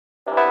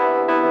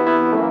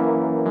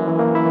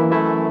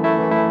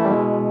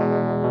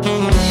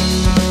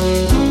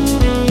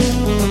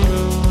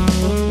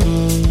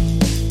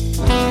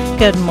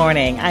Good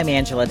morning. I'm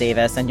Angela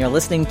Davis, and you're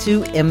listening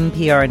to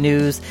NPR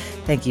News.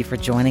 Thank you for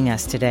joining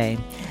us today.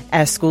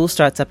 As school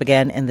starts up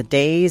again in the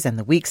days and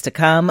the weeks to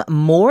come,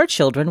 more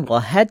children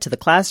will head to the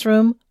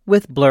classroom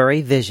with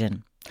blurry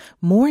vision.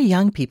 More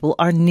young people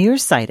are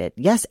nearsighted.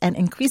 Yes, an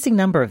increasing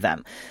number of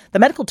them. The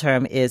medical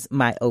term is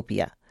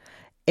myopia.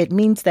 It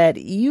means that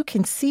you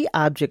can see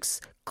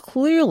objects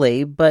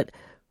clearly, but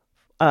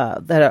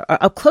that are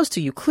up close to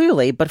you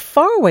clearly, but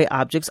faraway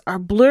objects are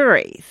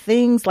blurry.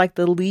 Things like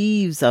the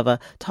leaves of a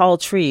tall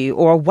tree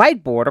or a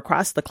whiteboard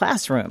across the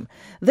classroom.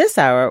 This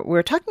hour,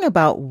 we're talking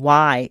about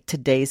why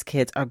today's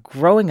kids are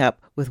growing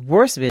up with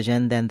worse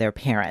vision than their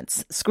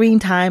parents. Screen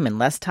time and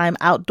less time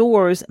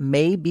outdoors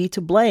may be to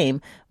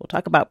blame. We'll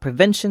talk about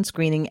prevention,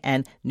 screening,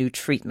 and new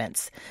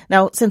treatments.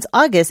 Now, since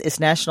August is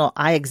National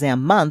Eye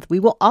Exam Month,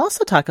 we will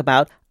also talk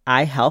about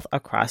eye health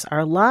across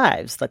our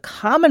lives, the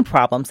common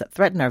problems that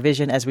threaten our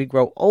vision as we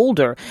grow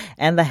older,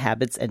 and the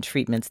habits and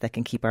treatments that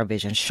can keep our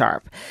vision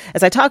sharp.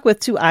 As I talk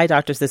with two eye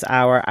doctors this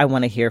hour, I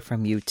want to hear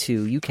from you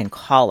too. You can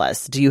call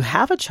us. Do you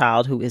have a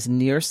child who is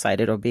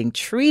nearsighted or being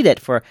treated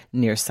for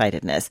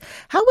nearsightedness?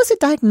 How was it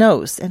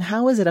diagnosed, and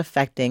how is it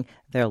affecting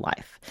their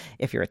life?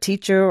 If you're a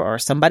teacher or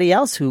somebody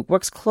else who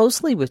works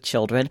closely with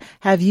children,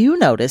 have you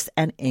noticed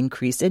an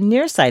increase in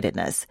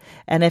nearsightedness?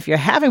 And if you're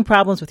having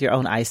problems with your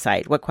own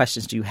eyesight, what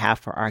questions do you have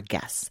for our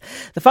guests?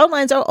 The phone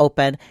lines are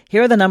open.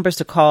 Here are the numbers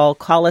to call.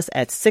 Call us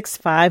at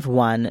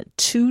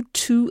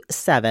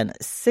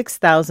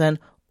 651-227-6000,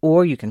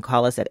 or you can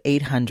call us at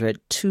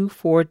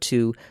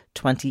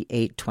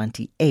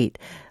 800-242-2828.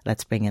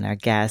 Let's bring in our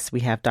guests.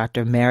 We have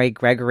Dr. Mary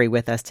Gregory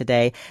with us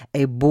today,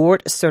 a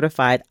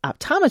board-certified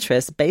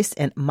optometrist based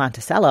in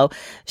Monticello.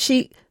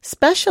 She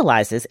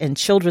specializes in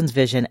children's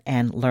vision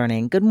and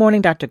learning. Good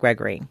morning, Dr.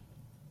 Gregory.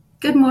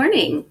 Good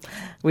morning.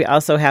 We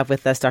also have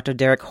with us Dr.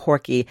 Derek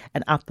Horkey,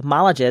 an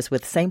ophthalmologist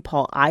with St.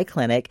 Paul Eye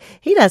Clinic.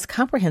 He does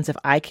comprehensive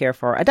eye care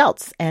for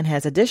adults and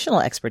has additional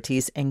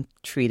expertise in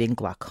treating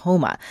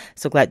glaucoma.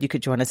 So glad you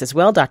could join us as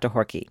well, Dr.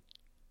 Horkey.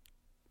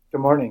 Good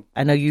morning.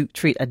 I know you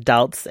treat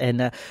adults,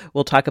 and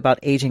we'll talk about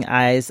aging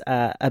eyes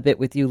a bit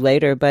with you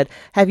later, but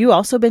have you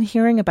also been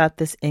hearing about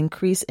this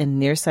increase in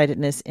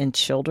nearsightedness in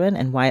children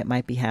and why it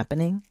might be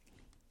happening?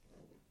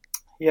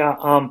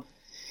 Yeah,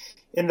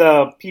 in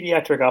the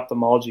pediatric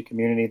ophthalmology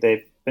community,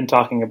 they've been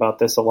talking about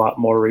this a lot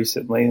more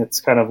recently. It's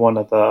kind of one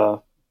of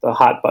the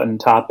hot button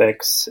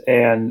topics,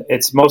 and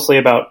it's mostly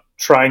about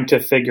trying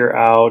to figure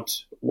out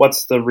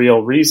what's the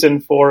real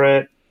reason for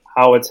it,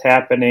 how it's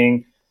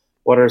happening,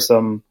 what are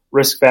some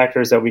risk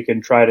factors that we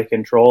can try to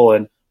control,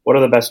 and what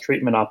are the best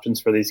treatment options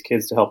for these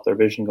kids to help their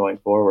vision going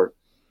forward.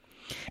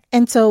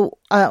 And so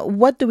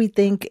what do we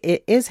think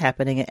is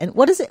happening? And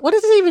what does it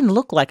even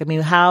look like? I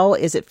mean, how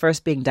is it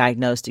first being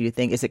diagnosed, do you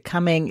think? Is it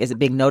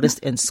being noticed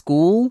in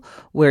school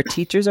where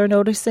teachers are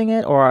noticing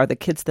it, or are the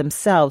kids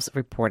themselves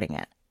reporting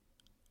it?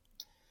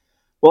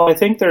 Well, I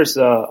think there's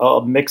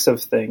a mix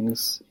of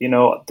things. You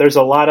know, there's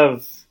a lot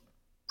of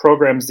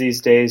programs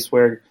these days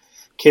where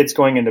kids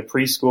going into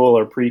preschool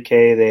or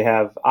pre-K, they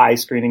have eye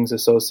screenings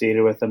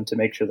associated with them to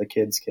make sure the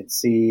kids can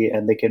see,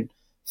 and they can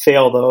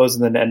fail those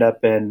and then end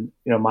up in,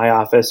 my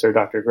office or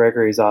Dr.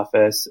 Gregory's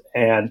office.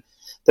 And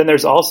then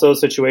there's also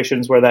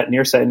situations where that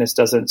nearsightedness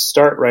doesn't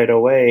start right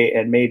away,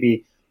 and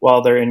maybe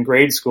while they're in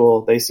grade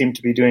school, they seem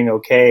to be doing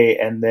okay,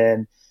 and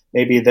then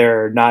maybe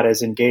they're not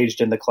as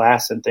engaged in the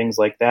class and things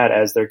like that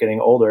as they're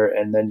getting older,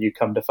 and then you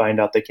come to find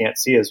out they can't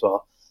see as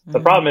well. Mm-hmm.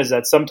 The problem is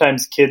that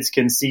sometimes kids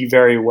can see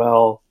very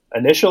well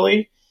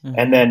initially, mm-hmm.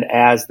 and then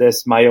as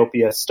this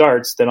myopia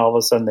starts, then all of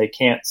a sudden they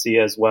can't see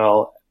as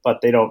well,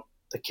 but the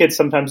kids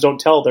sometimes don't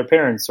tell their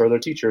parents or their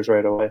teachers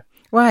right away.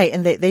 Right,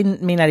 and they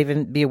may not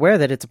even be aware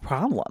that it's a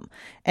problem.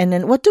 And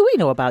then what do we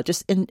know about,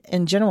 just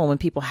in general, when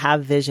people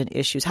have vision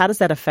issues, how does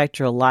that affect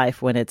your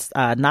life when it's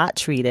not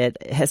treated,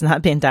 has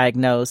not been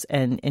diagnosed,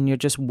 and you're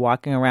just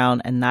walking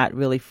around and not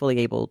really fully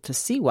able to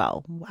see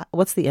well?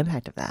 What's the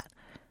impact of that?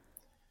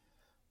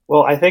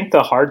 Well, I think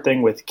the hard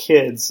thing with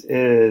kids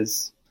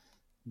is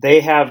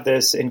they have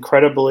this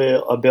incredible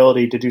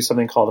ability to do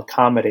something called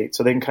accommodate.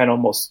 So they can kind of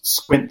almost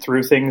squint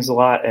through things a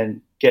lot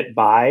and get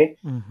by.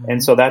 Mm-hmm.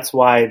 And so that's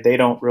why they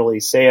don't really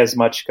say as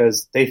much,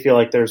 because they feel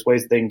like there's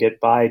ways they can get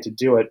by to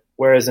do it.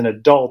 Whereas in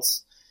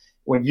adults,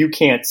 when you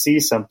can't see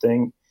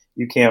something,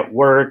 you can't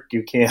work,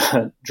 you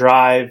can't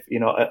drive,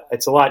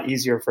 it's a lot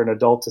easier for an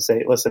adult to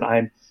say, listen,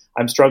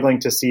 I'm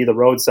struggling to see the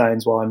road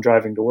signs while I'm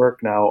driving to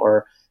work now,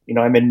 or,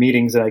 I'm in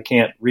meetings and I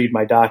can't read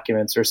my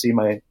documents or see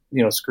my,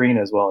 screen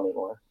as well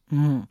anymore.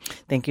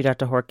 Thank you,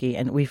 Dr. Horkey.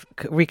 And we've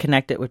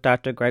reconnected with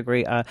Dr.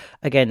 Gregory.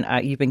 Again,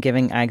 you've been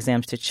giving eye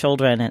exams to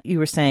children, and you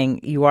were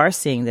saying you are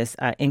seeing this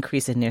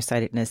increase in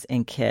nearsightedness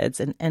in kids.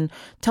 And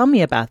tell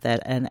me about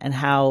that and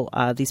how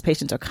these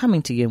patients are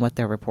coming to you and what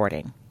they're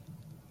reporting.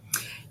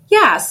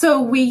 Yeah,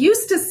 so we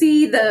used to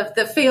see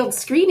the failed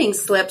screening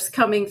slips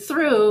coming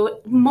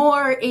through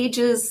more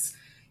ages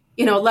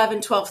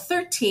 11, 12,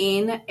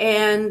 13.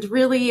 And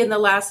really in the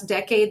last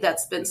decade,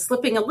 that's been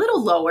slipping a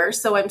little lower.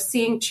 So I'm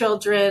seeing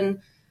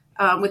children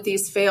with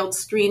these failed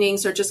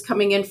screenings or just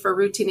coming in for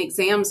routine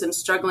exams and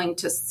struggling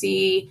to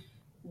see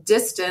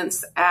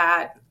distance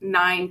at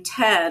 9,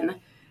 10.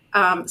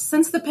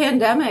 Since the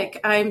pandemic,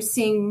 I'm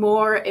seeing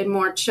more and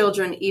more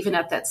children, even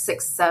at that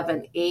 6,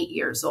 7, 8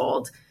 years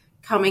old,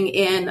 coming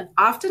in.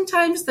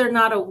 Oftentimes, they're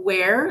not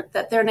aware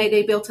that they're not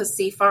able to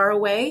see far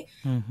away.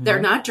 Mm-hmm.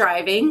 They're not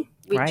driving.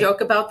 We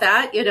joke about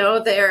that.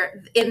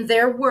 They're in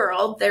their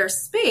world, their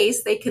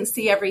space, they can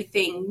see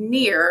everything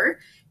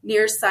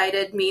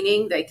nearsighted,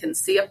 meaning they can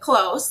see up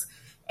close.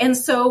 And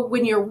so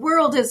when your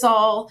world is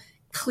all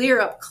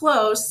clear up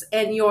close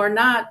and you're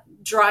not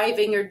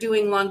driving or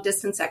doing long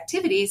distance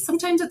activities,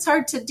 sometimes it's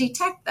hard to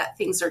detect that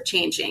things are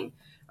changing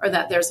or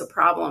that there's a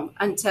problem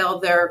until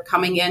they're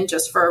coming in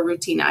just for a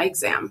routine eye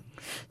exam.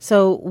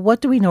 So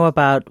what do we know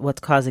about what's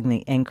causing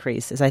the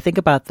increase? As I think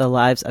about the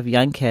lives of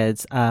young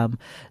kids,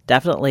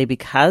 definitely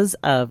because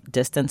of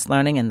distance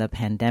learning and the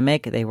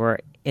pandemic, they were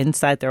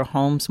inside their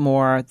homes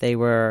more. They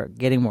were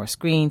getting more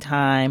screen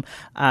time.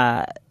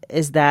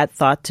 Is that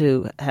thought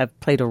to have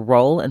played a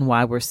role in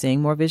why we're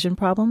seeing more vision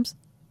problems?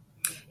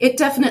 It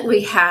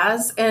definitely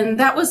has. And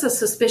that was a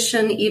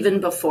suspicion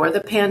even before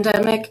the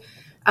pandemic.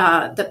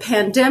 The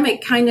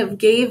pandemic kind of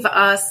gave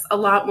us a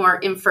lot more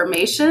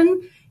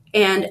information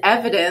and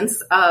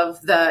evidence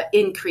of the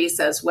increase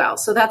as well.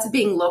 So that's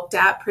being looked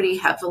at pretty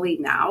heavily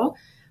now.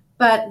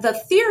 But the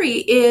theory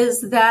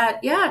is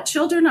that,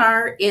 children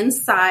are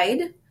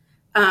inside.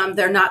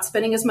 They're not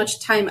spending as much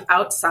time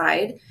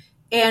outside.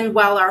 And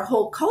while our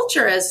whole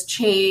culture has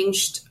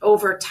changed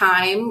over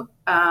time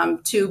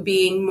to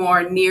being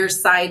more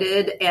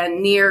nearsighted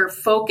and near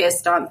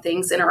focused on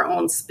things in our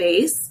own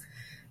space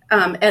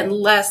and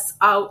less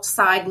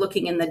outside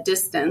looking in the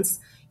distance,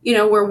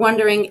 we're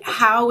wondering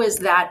how is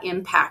that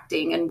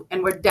impacting?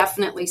 And we're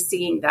definitely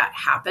seeing that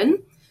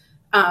happen.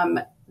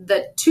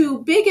 The two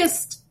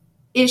biggest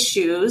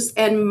issues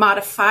and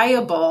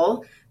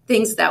modifiable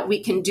things that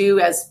we can do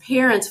as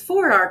parents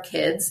for our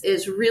kids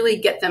is really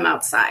get them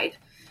outside.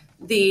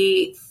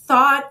 The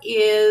thought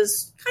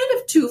is kind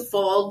of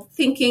twofold,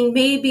 thinking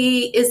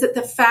maybe is it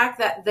the fact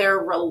that they're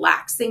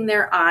relaxing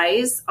their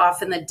eyes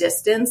off in the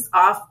distance,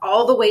 off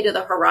all the way to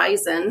the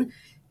horizon,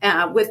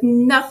 with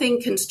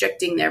nothing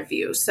constricting their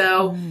view.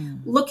 So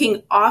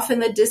looking off in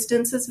the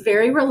distance is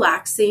very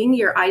relaxing.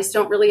 Your eyes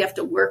don't really have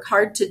to work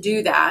hard to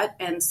do that.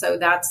 And so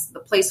that's the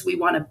place we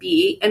want to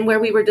be and where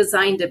we were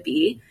designed to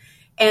be.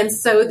 And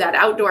so that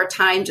outdoor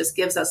time just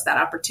gives us that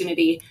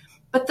opportunity.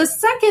 But the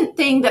second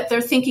thing that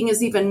they're thinking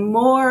is even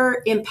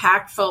more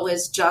impactful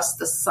is just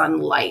the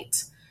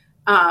sunlight.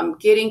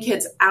 Getting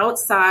kids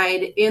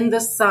outside in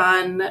the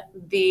sun,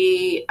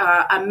 the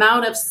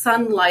amount of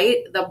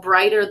sunlight, the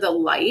brighter the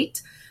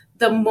light,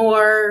 the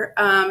more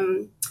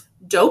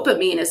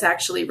dopamine is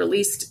actually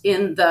released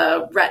in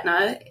the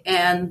retina.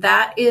 And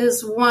that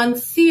is one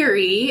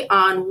theory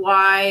on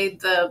why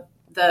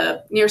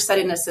the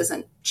nearsightedness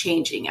isn't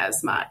changing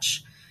as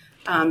much.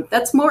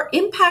 That's more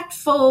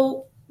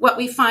impactful. What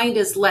we find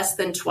is less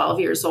than 12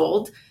 years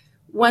old.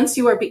 Once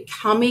you are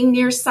becoming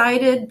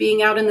nearsighted,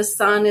 being out in the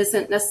sun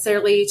isn't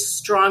necessarily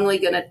strongly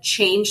going to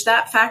change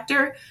that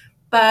factor.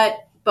 But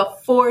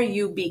before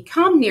you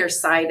become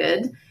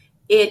nearsighted,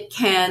 it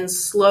can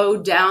slow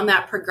down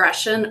that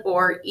progression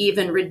or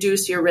even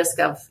reduce your risk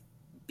of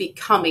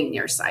becoming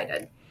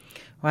nearsighted.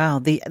 Wow.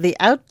 The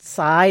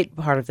outside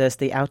part of this,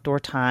 the outdoor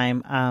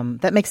time,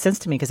 that makes sense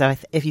to me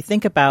because if you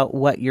think about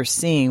what you're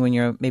seeing when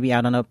you're maybe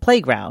out on a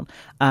playground,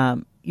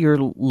 you're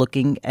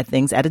looking at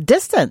things at a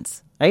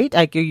distance, right?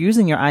 Like you're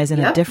using your eyes in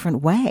a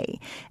different way.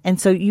 And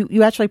so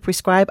you actually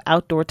prescribe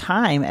outdoor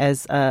time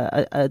as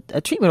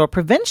a treatment or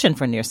prevention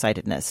for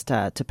nearsightedness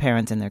to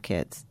parents and their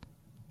kids.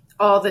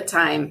 All the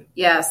time,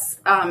 yes.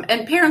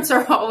 And parents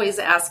are always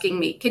asking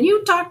me, can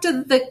you talk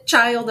to the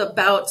child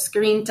about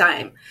screen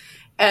time?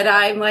 And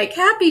I'm like,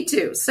 happy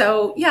to.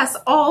 So yes,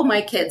 all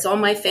my kids, all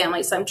my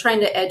families, I'm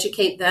trying to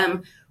educate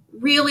them.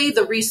 Really,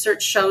 the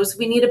research shows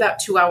we need about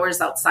 2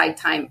 hours outside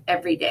time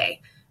every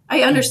day.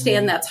 I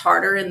understand that's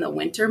harder in the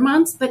winter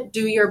months, but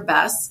do your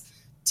best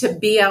to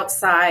be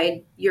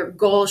outside. Your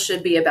goal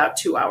should be about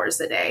 2 hours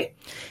a day.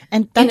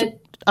 And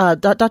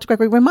Dr.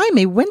 Gregory, remind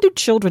me, when do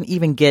children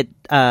even get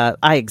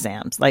eye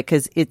exams? Like,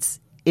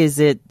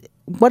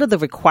 what are the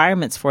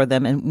requirements for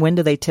them, and when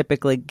do they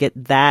typically get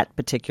that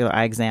particular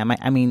eye exam?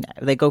 I mean,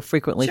 they go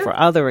frequently for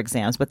other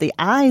exams, but the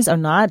eyes are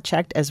not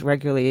checked as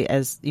regularly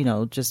as,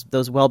 just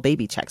those well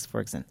baby checks, for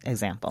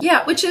example.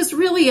 Yeah, which is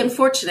really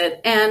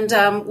unfortunate.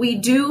 And we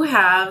do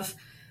have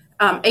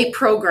a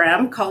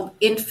program called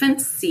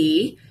Infant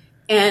C,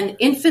 and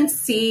Infant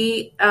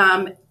C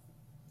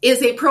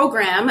is a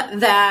program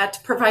that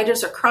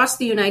providers across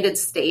the United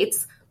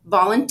States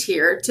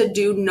volunteer to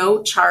do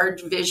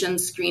no-charge vision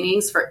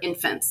screenings for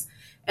infants.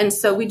 And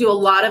so we do a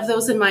lot of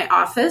those in my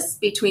office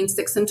between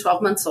 6 and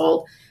 12 months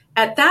old.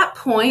 At that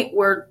point,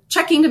 we're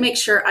checking to make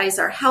sure eyes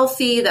are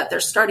healthy, that they're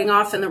starting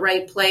off in the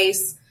right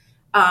place,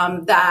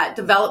 that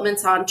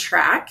development's on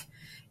track,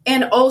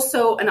 and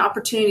also an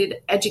opportunity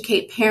to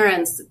educate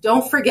parents.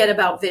 Don't forget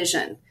about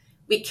vision.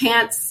 we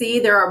can't see.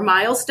 There are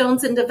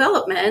milestones in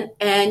development,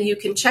 and you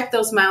can check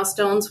those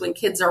milestones when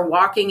kids are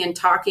walking and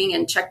talking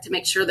and check to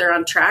make sure they're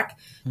on track.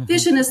 Mm-hmm.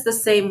 Vision is the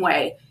same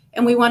way.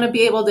 And we want to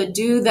be able to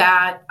do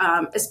that,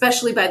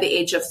 especially by the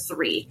age of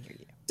 3.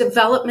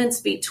 Developments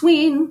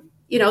between,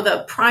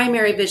 the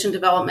primary vision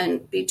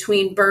development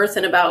between birth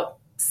and about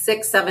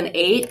 6, 7,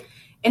 8.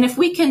 And if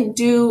we can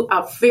do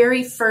a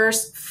very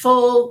first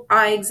full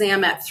eye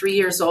exam at 3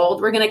 years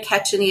old, we're going to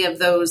catch any of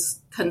those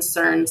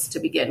concerns to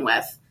begin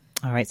with.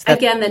 All right. So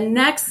again, the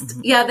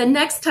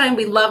next time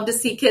we love to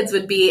see kids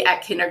would be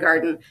at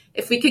kindergarten.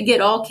 If we could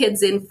get all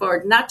kids in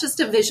for not just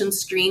a vision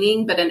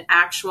screening, but an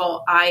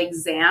actual eye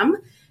exam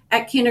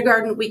at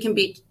kindergarten, we can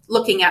be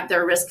looking at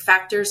their risk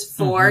factors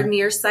for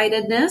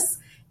nearsightedness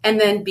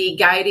and then be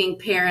guiding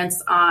parents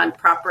on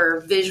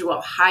proper visual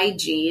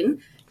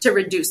hygiene to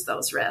reduce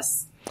those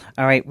risks.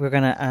 All right, we're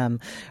going to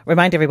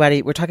remind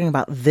everybody, we're talking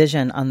about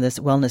vision on this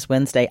Wellness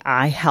Wednesday,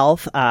 eye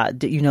health.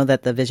 Do you know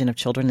that the vision of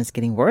children is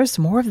getting worse?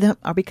 More of them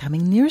are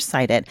becoming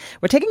nearsighted.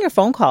 We're taking your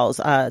phone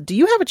calls. Do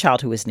you have a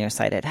child who is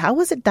nearsighted? How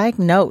is it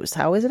diagnosed?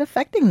 How is it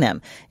affecting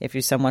them? If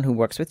you're someone who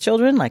works with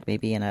children, like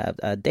maybe in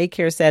a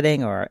daycare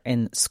setting or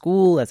in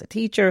school as a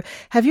teacher,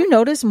 have you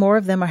noticed more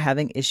of them are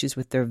having issues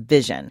with their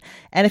vision?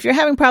 And if you're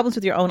having problems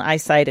with your own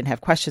eyesight and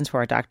have questions for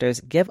our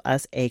doctors, give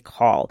us a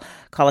call.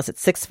 Call us at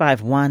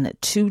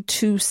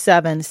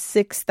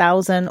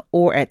 651-227-6000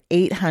 or at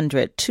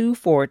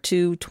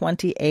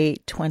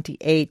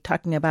 800-242-2828,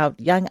 talking about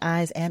young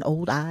eyes and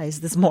old eyes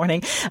this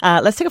morning.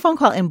 Let's take a phone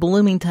call in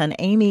Bloomington.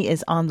 Amy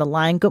is on the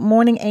line. Good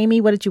morning,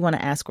 Amy. What did you want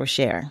to ask or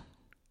share?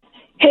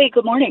 Hey,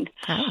 good morning.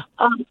 Hi.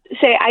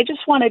 I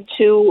just wanted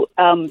to,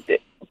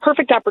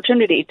 perfect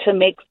opportunity to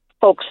make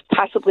folks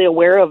possibly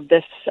aware of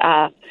this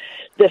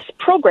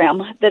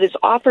program that is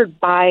offered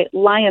by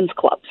Lions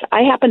Clubs.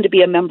 I happen to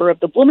be a member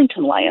of the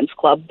Bloomington Lions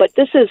Club, but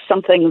this is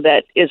something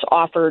that is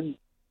offered,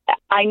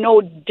 I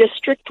know,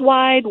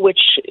 district-wide,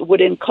 which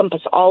would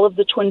encompass all of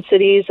the Twin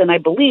Cities, and I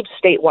believe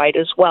statewide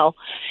as well.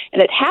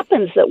 And it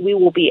happens that we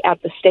will be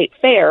at the state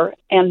fair,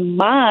 and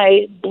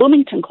my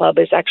Bloomington Club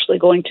is actually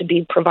going to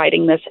be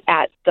providing this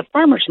at the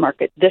farmers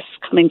market this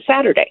coming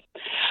Saturday.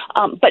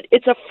 But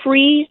it's a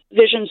free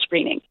vision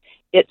screening.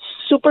 It's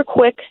super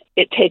quick.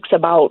 It takes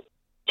about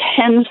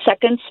 10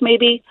 seconds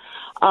maybe.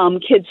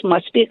 Kids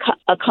must be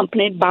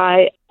accompanied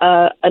by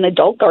an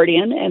adult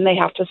guardian, and they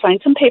have to sign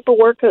some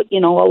paperwork,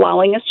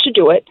 allowing us to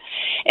do it.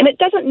 And it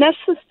doesn't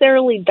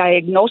necessarily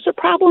diagnose a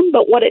problem,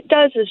 but what it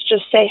does is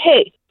just say,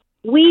 hey,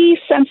 we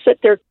sense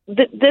that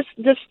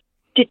this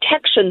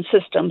detection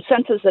system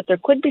senses that there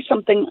could be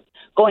something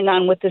going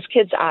on with this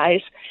kid's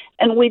eyes,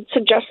 and we'd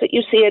suggest that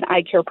you see an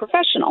eye care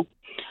professional.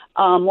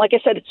 Like I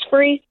said, it's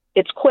free.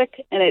 It's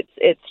quick, and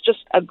it's just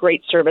a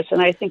great service, and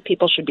I think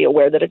people should be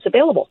aware that it's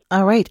available.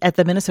 All right, at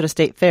the Minnesota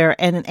State Fair.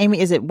 And Amy,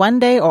 is it one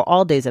day or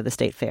all days of the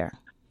State Fair?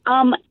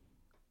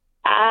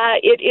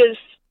 It is,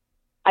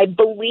 I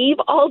believe,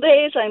 all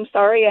days. I'm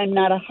sorry, I'm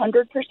not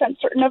 100%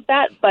 certain of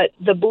that, but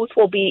the booth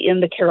will be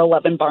in the Carol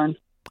Levin barn.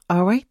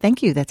 All right.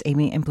 Thank you. That's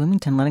Amy in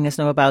Bloomington letting us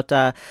know about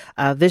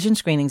vision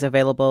screenings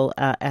available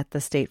at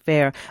the State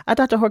Fair.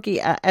 Dr. Horkey,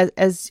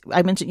 as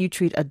I mentioned, you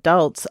treat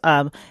adults.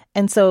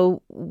 And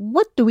so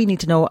what do we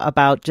need to know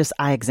about just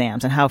eye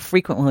exams and how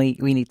frequently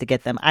we need to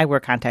get them? I wear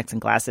contacts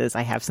and glasses.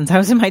 I have since I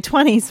was in my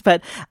 20s.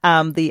 But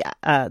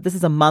this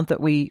is a month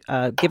that we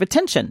give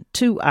attention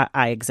to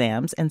eye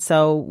exams. And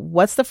so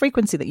what's the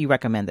frequency that you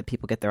recommend that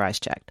people get their eyes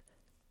checked?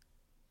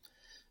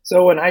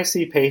 So when I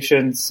see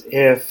patients,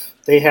 if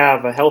they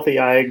have a healthy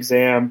eye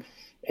exam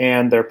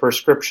and their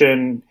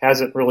prescription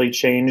hasn't really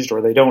changed,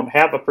 or they don't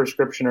have a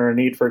prescription or a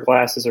need for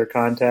glasses or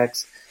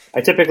contacts,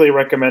 I typically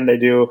recommend they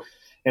do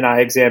an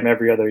eye exam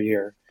every other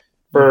year.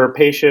 For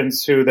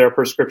patients who their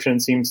prescription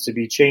seems to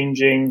be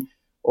changing,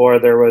 or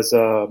there was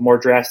a more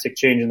drastic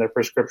change in their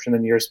prescription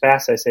than years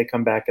past, I say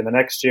come back in the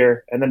next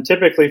year. And then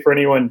typically for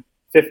anyone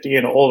 50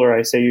 and older,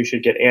 I say you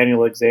should get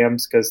annual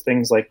exams because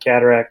things like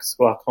cataracts,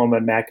 glaucoma,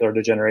 and macular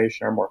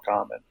degeneration are more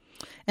common.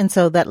 And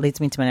so that leads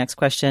me to my next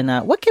question.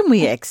 What can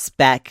we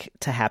expect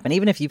to happen?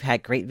 Even if you've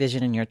had great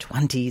vision in your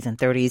 20s and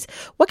 30s,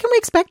 what can we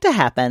expect to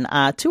happen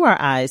to our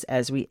eyes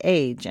as we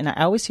age? And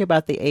I always hear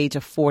about the age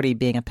of 40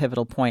 being a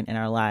pivotal point in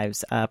our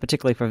lives,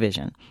 particularly for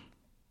vision.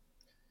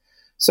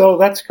 So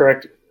that's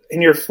correct.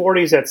 In your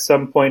 40s at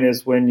some point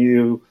is when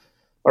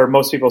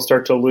most people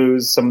start to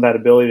lose some of that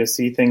ability to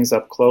see things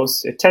up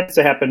close. It tends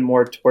to happen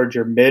more towards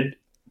your mid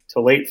to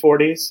late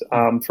 40s.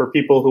 For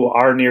people who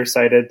are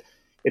nearsighted,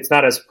 it's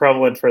not as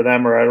prevalent for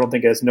them, or I don't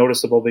think as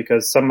noticeable,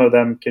 because some of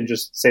them can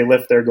just, say,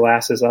 lift their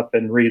glasses up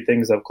and read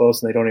things up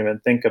close, and they don't even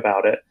think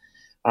about it.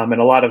 And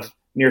a lot of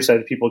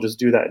nearsighted people just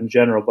do that in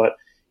general. But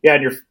yeah,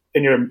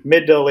 in your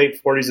mid to late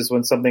 40s is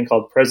when something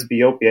called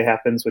presbyopia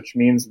happens, which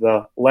means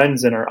the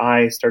lens in our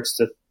eye starts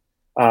to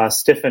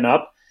stiffen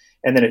up,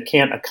 and then it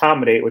can't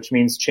accommodate, which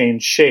means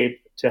change shape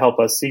to help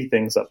us see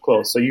things up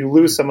close. So you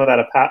lose some of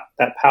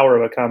that power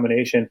of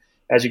accommodation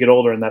as you get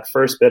older, and that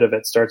first bit of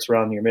it starts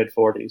around your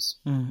mid-40s.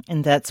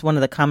 And that's one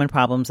of the common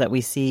problems that we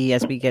see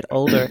as we get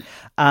older.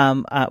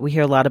 We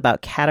hear a lot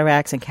about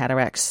cataracts and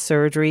cataract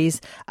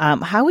surgeries.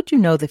 How would you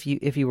know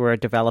if you were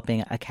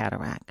developing a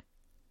cataract?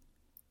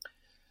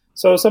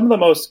 So some of the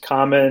most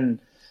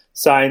common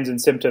signs and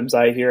symptoms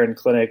I hear in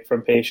clinic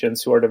from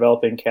patients who are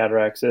developing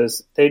cataracts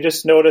is they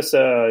just notice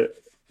a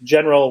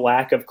general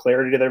lack of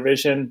clarity to their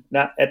vision.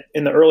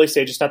 In the early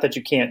stages, not that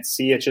you can't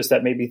see, it's just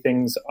that maybe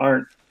things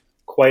aren't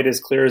quite as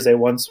clear as they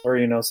once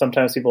were.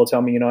 Sometimes people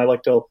tell me, I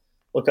like to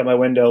look out my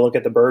window, look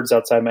at the birds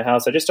outside my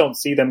house. I just don't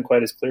see them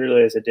quite as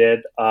clearly as I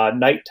did.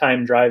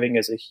 Nighttime driving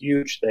is a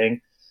huge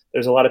thing.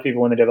 There's a lot of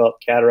people when they develop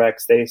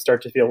cataracts, they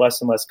start to feel less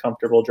and less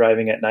comfortable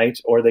driving at night,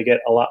 or they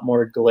get a lot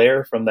more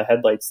glare from the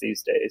headlights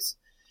these days.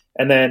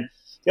 And then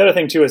the other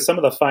thing too is some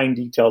of the fine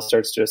detail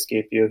starts to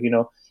escape you.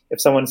 If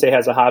someone say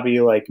has a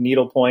hobby like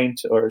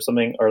needlepoint or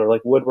something, or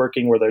like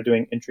woodworking where they're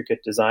doing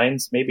intricate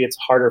designs, maybe it's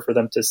harder for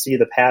them to see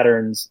the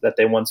patterns that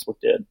they once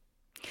did.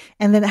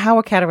 And then how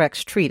are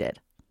cataracts treated?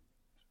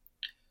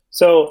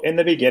 So in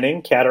the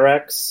beginning,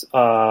 cataracts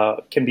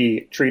can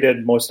be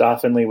treated most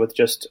oftenly with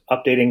just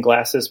updating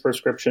glasses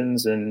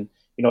prescriptions and,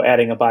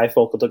 adding a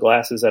bifocal to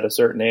glasses at a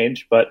certain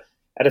age. But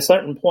at a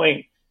certain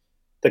point,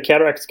 the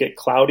cataracts get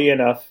cloudy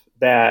enough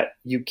that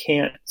you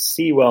can't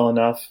see well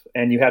enough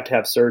and you have to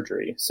have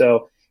surgery.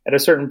 So at a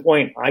certain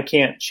point, I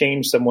can't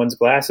change someone's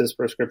glasses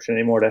prescription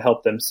anymore to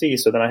help them see.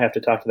 So then I have to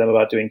talk to them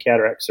about doing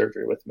cataract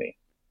surgery with me.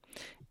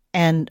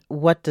 And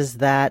what does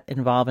that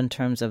involve in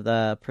terms of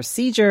the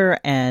procedure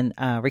and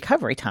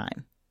recovery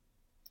time?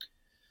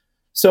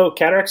 So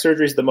cataract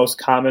surgery is the most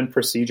common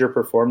procedure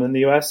performed in the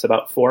U.S.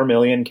 About 4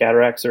 million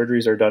cataract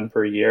surgeries are done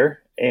per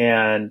year.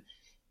 And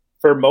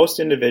for most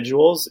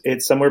individuals,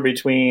 it's somewhere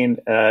between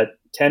a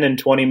 10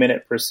 and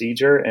 20-minute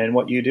procedure. And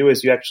what you do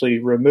is you actually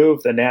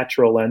remove the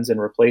natural lens and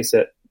replace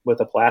it with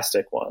a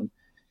plastic one.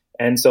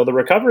 And so the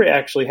recovery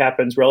actually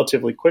happens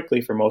relatively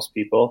quickly for most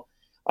people.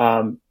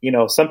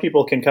 Some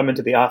people can come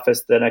into the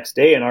office the next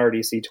day and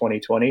already see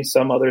 20/20.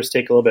 Some others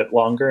take a little bit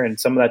longer, and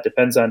some of that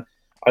depends on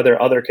are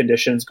there other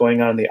conditions going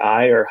on in the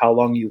eye or how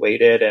long you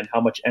waited and how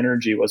much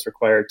energy was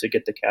required to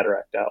get the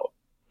cataract out.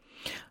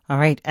 All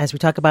right. As we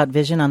talk about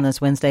vision on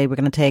this Wednesday, we're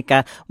going to take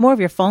more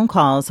of your phone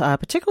calls.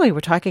 Particularly, we're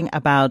talking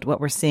about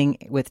what we're seeing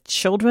with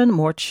children,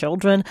 more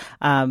children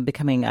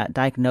becoming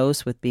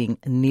diagnosed with being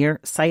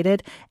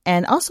nearsighted,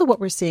 and also what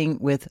we're seeing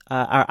with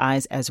our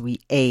eyes as we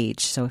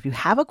age. So if you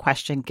have a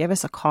question, give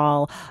us a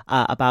call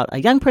about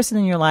a young person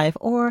in your life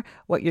or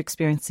what you're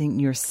experiencing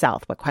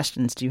yourself. What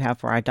questions do you have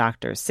for our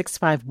doctors?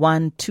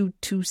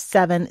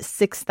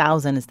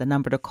 651-227-6000 is the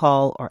number to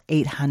call, or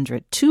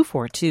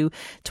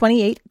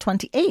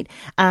 800-242-2828.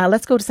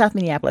 Let's go to South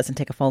Minneapolis and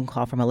take a phone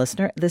call from a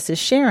listener. This is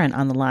Sharon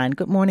on the line.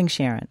 Good morning,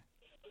 Sharon.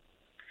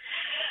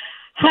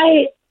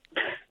 Hi.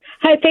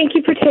 Thank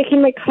you for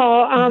taking my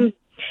call.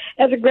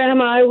 As a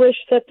grandma, I wish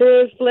that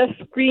there was less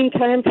screen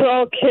time for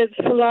all kids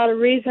for a lot of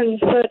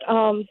reasons. But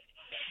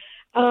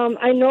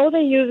I know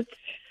they use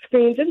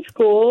screens in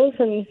schools,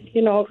 and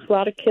a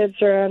lot of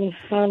kids are on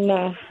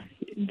the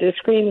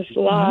screens a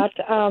lot.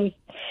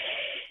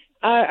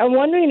 I'm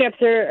wondering if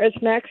there is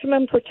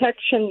maximum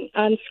protection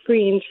on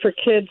screens for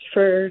kids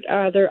for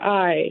their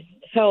eye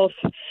health.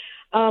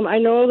 I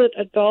know that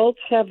adults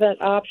have that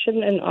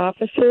option in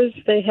offices.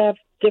 They have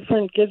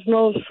different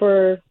gizmos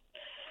for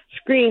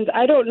screens.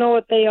 I don't know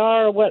what they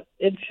are or what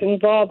it's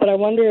involved, but I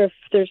wonder if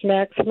there's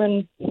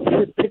maximum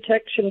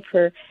protection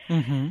for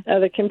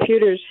the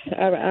computers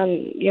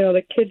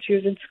the kids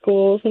use in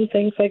schools and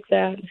things like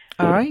that.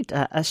 All right.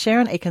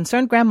 Sharon, a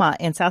concerned grandma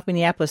in South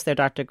Minneapolis there,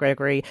 Dr.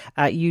 Gregory,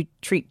 you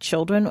treat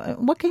children.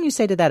 What can you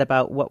say to that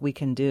about what we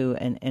can do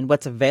and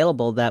what's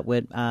available that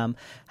would that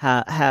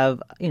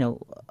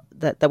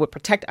would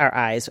protect our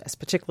eyes,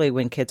 particularly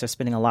when kids are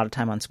spending a lot of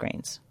time on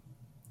screens?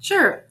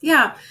 Sure.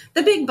 Yeah.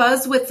 The big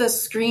buzz with the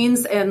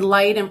screens and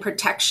light and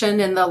protection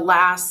in the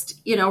last,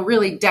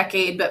 really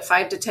decade, but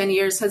 5 to 10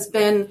 years has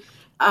been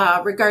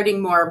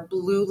regarding more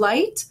blue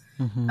light.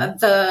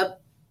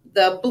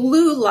 The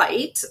blue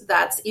light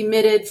that's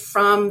emitted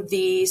from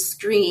the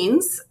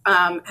screens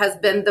has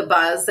been the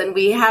buzz. And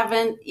we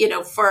haven't,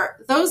 for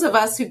those of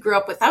us who grew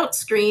up without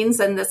screens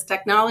and this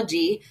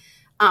technology,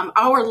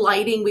 our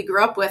lighting we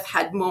grew up with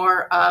had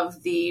more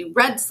of the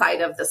red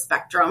side of the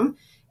spectrum.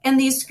 And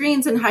these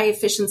screens and high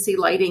efficiency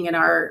lighting in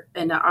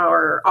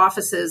our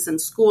offices and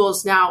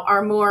schools now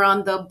are more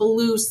on the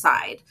blue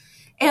side.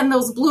 And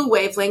those blue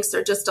wavelengths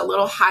are just a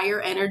little higher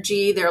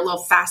energy. They're a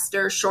little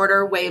faster,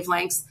 shorter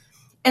wavelengths.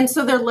 And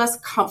so they're less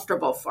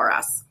comfortable for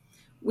us.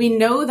 We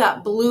know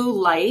that blue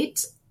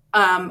light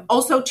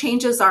also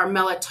changes our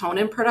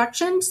melatonin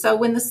production. So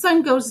when the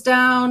sun goes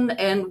down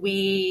and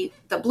the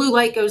blue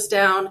light goes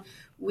down,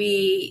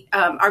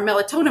 our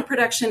melatonin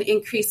production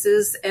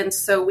increases, and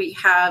so we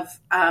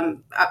have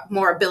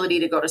more ability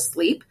to go to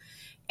sleep.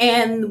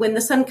 And when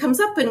the sun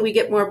comes up and we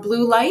get more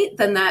blue light,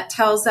 then that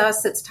tells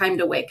us it's time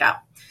to wake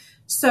up.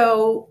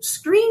 So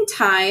screen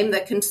time,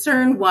 the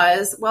concern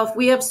was, well, if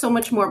we have so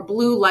much more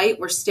blue light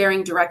we're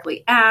staring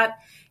directly at,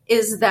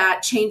 Is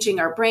that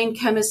changing our brain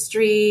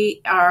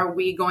chemistry? Are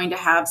we going to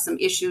have some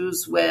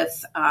issues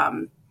with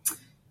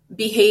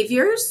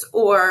behaviors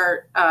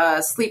or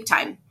sleep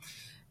time?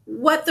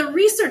 What the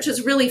research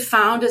has really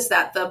found is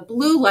that the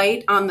blue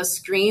light on the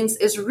screens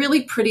is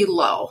really pretty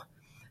low.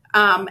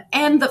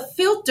 And the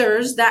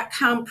filters that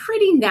come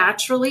pretty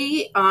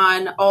naturally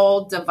on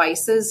all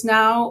devices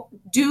now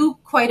do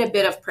quite a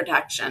bit of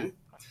protection.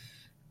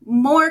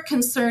 More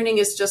concerning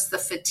is just the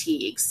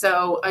fatigue.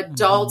 So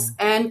adults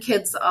and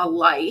kids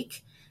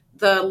alike,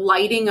 the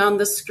lighting on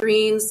the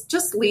screens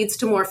just leads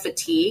to more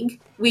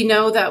fatigue. We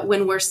know that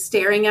when we're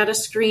staring at a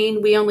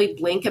screen, we only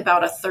blink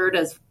about a third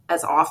as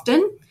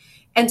often.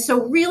 And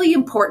so really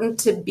important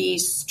to be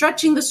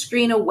stretching the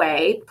screen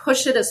away,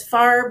 push it as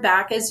far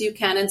back as you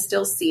can and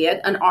still see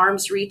it. An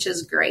arm's reach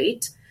is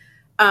great.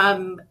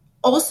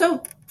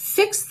 Also,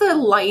 fix the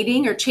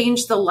lighting or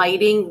change the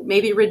lighting,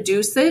 maybe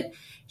reduce it,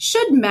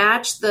 should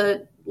match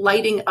the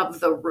lighting of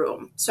the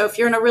room. So if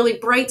you're in a really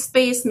bright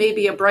space,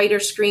 maybe a brighter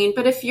screen.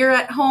 But if you're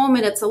at home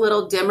and it's a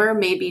little dimmer,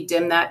 maybe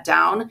dim that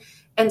down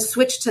and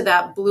switch to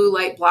that blue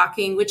light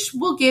blocking, which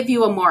will give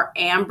you a more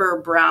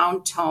amber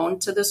brown tone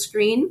to the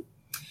screen.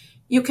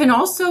 You can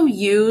also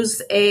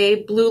use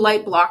a blue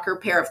light blocker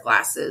pair of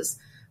glasses.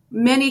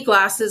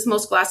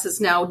 Most glasses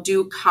now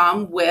do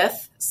come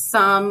with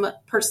some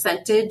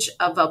percentage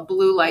of a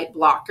blue light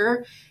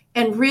blocker.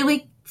 And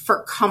really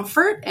for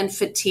comfort and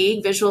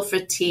fatigue, visual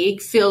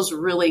fatigue feels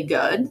really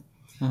good.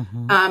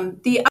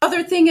 The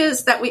other thing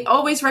is that we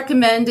always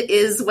recommend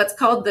is what's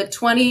called the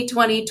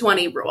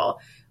 20-20-20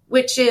 rule,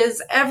 which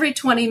is every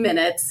 20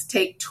 minutes,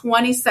 take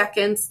 20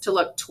 seconds to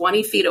look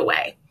 20 feet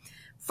away.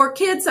 For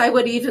kids, I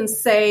would even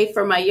say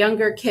for my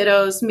younger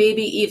kiddos,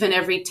 maybe even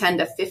every 10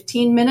 to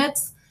 15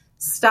 minutes,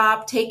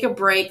 stop, take a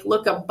break,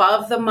 look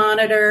above the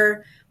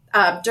monitor.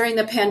 During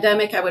the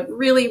pandemic, I would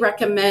really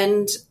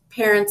recommend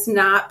parents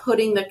not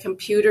putting the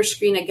computer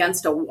screen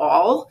against a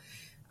wall.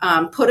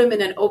 Put them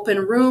in an open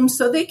room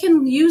so they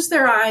can use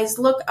their eyes,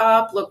 look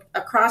up, look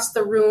across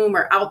the room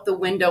or out the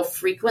window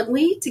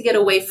frequently to get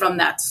away from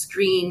that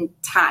screen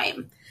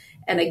time.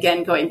 And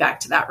again, going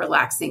back to that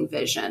relaxing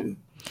vision.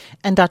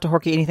 And Dr.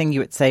 Horkey, anything you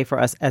would say for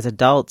us as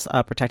adults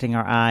protecting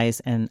our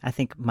eyes? And I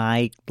think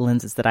my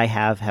lenses that I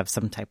have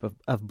some type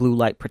of blue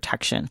light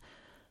protection.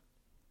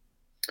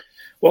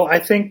 Well, I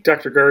think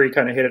Dr. Gurry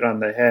kind of hit it on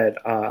the head.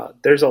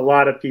 There's a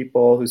lot of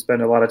people who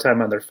spend a lot of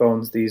time on their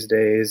phones these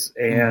days,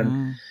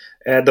 and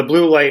the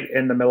blue light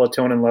and the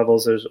melatonin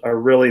levels are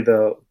really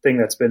the thing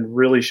that's been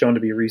really shown to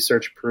be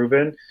research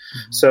proven.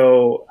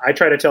 So I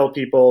try to tell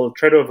people,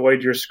 try to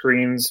avoid your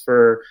screens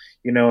for,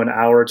 an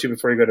hour or two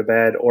before you go to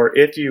bed. Or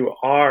if you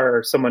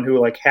are someone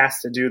who has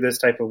to do this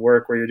type of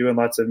work where you're doing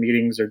lots of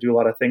meetings or do a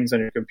lot of things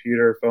on your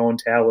computer, phone,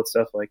 tablet,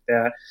 stuff like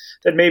that,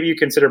 then maybe you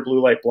consider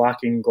blue light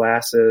blocking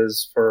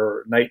glasses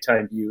for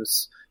nighttime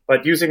use.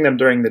 But using them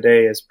during the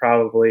day is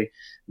probably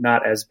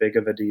not as big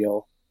of a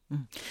deal.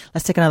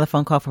 Let's take another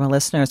phone call from a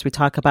listener as we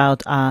talk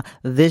about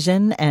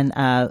vision and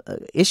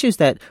issues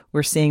that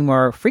we're seeing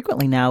more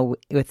frequently now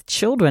with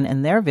children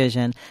and their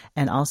vision,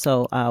 and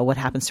also what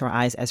happens to our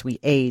eyes as we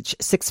age.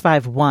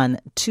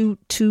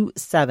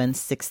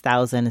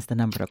 651-227-6000 is the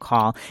number to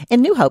call. In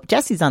New Hope,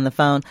 Jesse's on the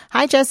phone.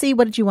 Hi, Jesse.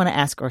 What did you want to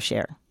ask or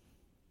share?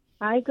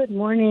 Hi, good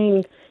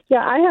morning.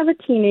 Yeah, I have a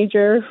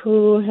teenager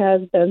who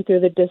has been through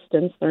the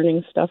distance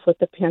learning stuff with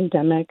the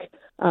pandemic.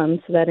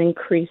 So that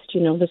increased,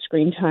 the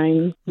screen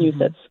time use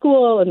at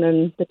school, and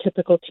then the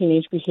typical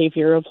teenage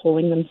behavior of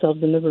holding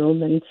themselves in the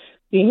room and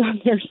being on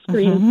their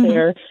screens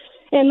there.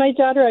 And my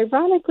daughter,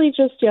 ironically,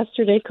 just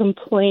yesterday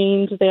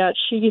complained that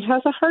she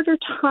has a harder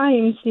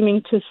time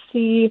seeming to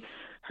see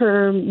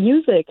her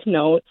music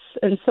notes.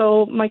 And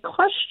so my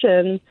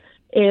question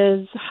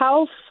is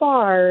how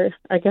far is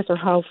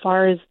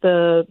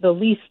the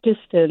least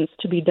distance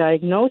to be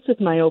diagnosed with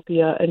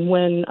myopia, and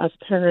when us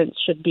parents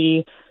should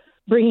be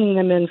bringing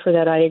them in for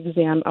that eye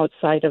exam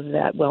outside of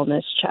that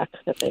wellness check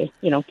that they,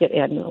 get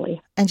annually.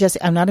 And Jesse,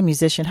 I'm not a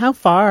musician. How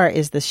far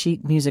is the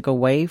sheet music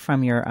away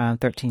from your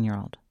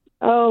 13-year-old?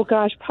 Oh,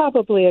 gosh,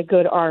 probably a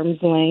good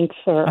arm's length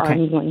or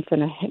arm's length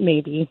and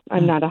maybe.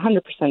 I'm not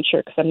 100%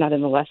 sure because I'm not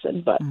in the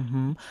lesson. But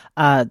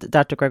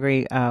Dr.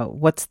 Gregory, how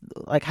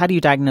do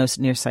you diagnose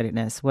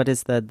nearsightedness? What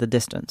is the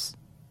distance?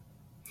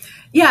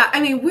 Yeah,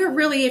 I mean, we're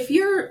really, if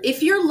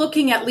you're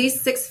looking at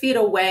least 6 feet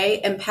away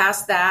and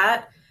past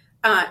that,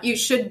 you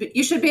should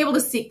be able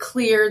to see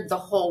clear the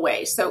whole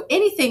way. So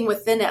anything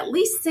within at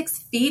least 6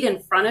 feet in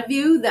front of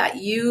you that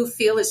you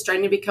feel is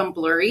starting to become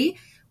blurry,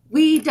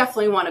 we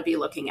definitely want to be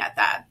looking at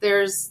that.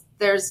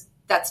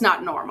 That's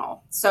not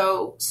normal.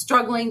 So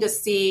struggling to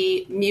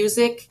see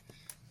music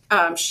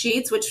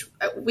sheets, which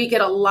we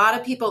get a lot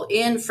of people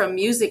in from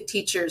music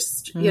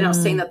teachers,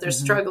 saying that they're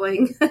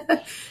struggling.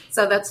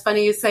 So that's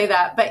funny you say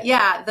that. But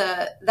yeah,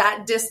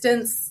 that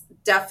distance,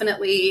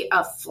 definitely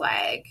a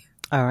flag.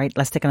 All right,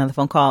 let's take another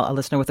phone call. A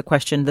listener with a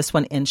question. This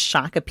one in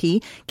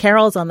Shakopee.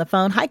 Carol's on the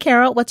phone. Hi,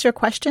 Carol. What's your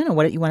question, or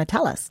what do you want to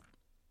tell us?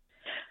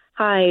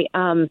 Hi.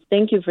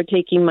 Thank you for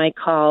taking my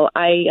call.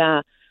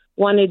 I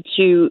wanted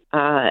to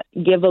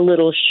give a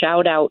little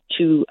shout out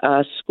to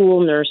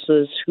school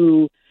nurses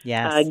who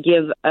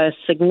give a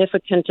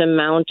significant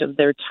amount of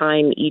their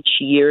time each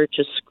year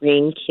to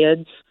screen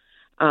kids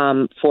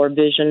for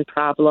vision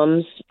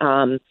problems.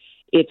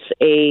 It's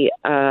a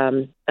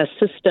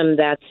system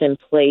that's in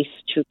place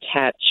to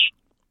catch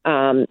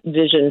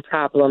vision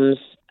problems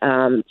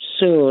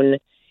soon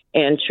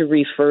and to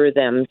refer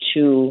them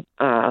to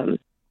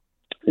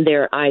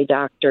their eye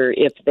doctor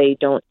if they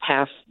don't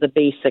pass the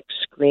basic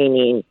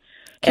screening.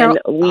 Carol,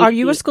 are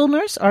you a school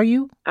nurse? Are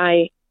you?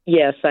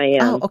 Yes, I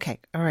am. Oh, okay.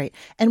 All right.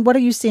 And what are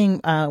you seeing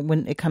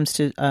when it comes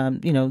to,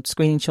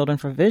 screening children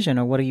for vision,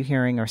 or what are you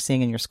hearing or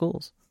seeing in your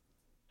schools?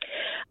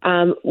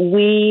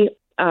 We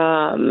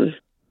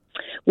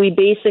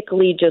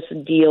basically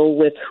just deal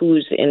with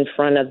who's in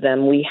front of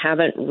them. We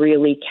haven't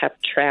really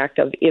kept track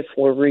of if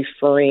we're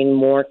referring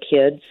more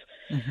kids,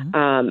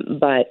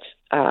 but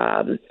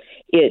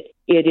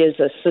it is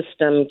a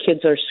system.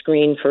 Kids are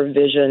screened for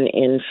vision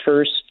in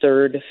 1st,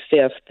 3rd,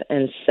 5th,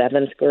 and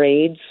 7th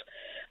grades.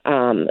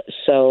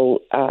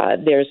 So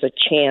there's a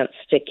chance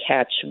to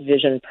catch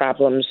vision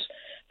problems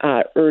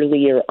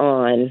earlier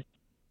on.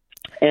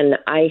 And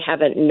I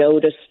haven't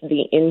noticed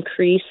the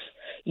increase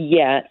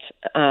yet,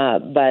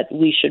 but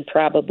we should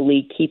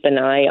probably keep an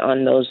eye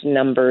on those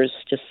numbers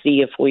to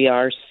see if we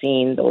are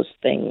seeing those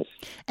things.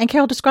 And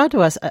Carol, describe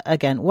to us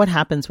again what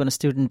happens when a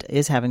student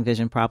is having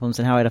vision problems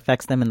and how it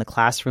affects them in the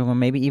classroom or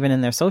maybe even in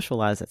their social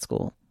lives at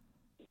school.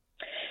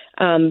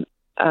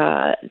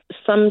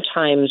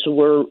 Sometimes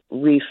we're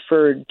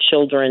referred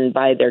children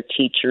by their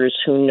teachers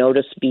who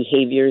notice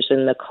behaviors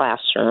in the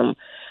classroom,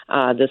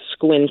 the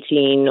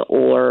squinting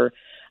or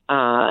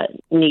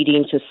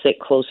needing to sit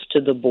close to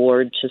the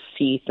board to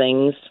see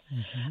things.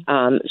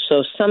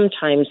 So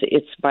sometimes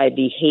it's by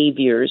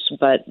behaviors,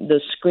 but the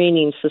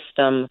screening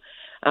system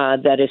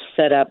that is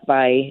set up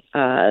by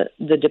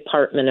the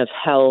Department of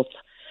Health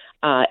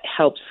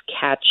helps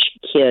catch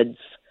kids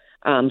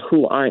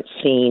who aren't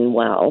seeing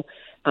well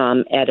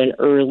at an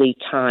early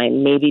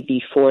time, maybe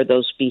before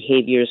those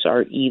behaviors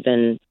are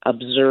even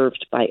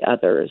observed by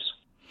others.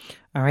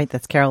 All right,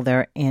 that's Carol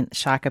there in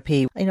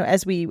Shakopee.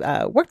 As we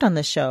worked on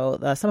this show,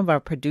 some of our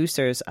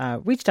producers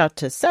reached out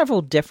to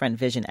several different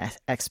vision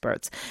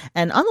experts.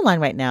 And on the line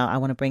right now, I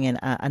want to bring in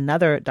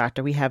another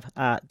doctor. We have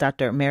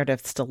Dr.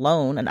 Meredith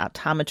Stallone, an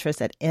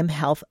optometrist at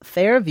mHealth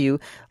Fairview,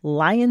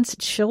 Lions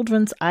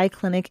Children's Eye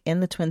Clinic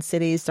in the Twin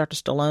Cities. Dr.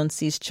 Stallone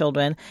sees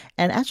children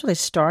and actually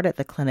started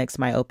the clinic's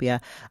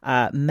myopia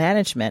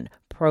management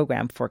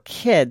program for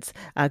kids.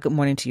 Good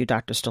morning to you,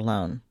 Dr.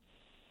 Stallone.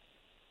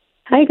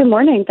 Hi, good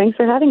morning. Thanks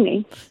for having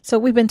me. So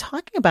we've been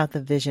talking about the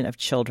vision of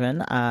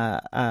children,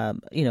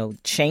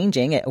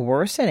 changing,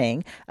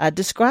 worsening.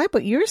 Describe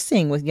what you're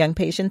seeing with young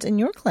patients in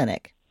your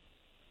clinic.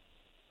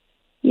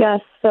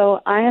 Yes, so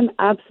I am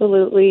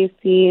absolutely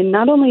seeing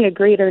not only a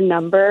greater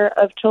number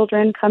of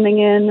children coming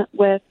in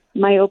with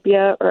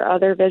myopia or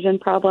other vision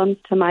problems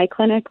to my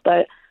clinic,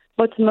 but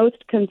what's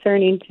most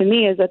concerning to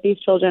me is that these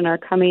children are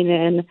coming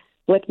in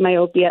with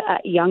myopia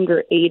at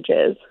younger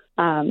ages.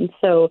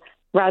 So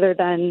rather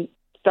than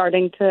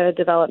starting to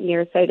develop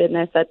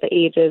nearsightedness at the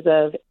ages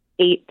of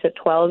 8 to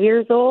 12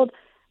 years old,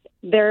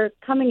 they're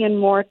coming in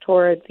more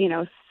towards,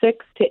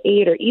 6 to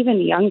 8 or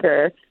even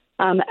younger.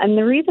 And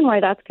the reason why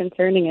that's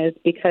concerning is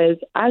because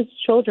as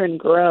children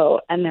grow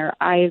and their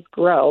eyes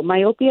grow,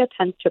 myopia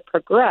tends to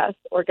progress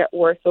or get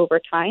worse over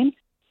time.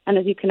 And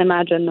as you can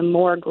imagine, the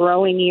more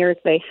growing years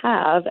they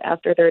have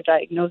after they're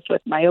diagnosed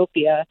with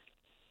myopia,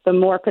 the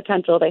more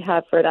potential they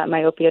have for that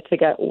myopia to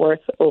get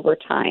worse over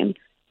time.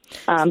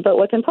 But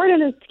what's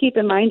important is to keep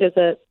in mind is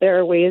that there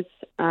are ways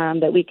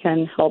that we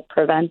can help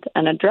prevent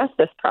and address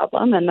this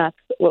problem, and that's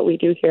what we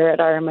do here at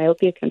our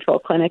myopia control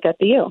clinic at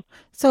the U.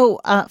 So,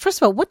 first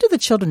of all, what do the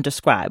children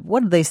describe?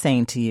 What are they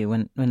saying to you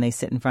when they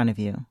sit in front of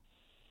you?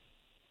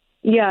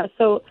 Yeah,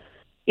 so,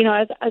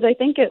 as I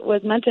think it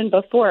was mentioned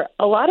before,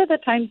 a lot of the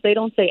times they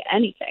don't say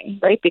anything,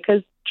 right?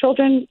 Because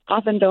children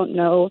often don't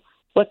know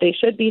what they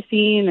should be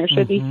seeing or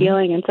should be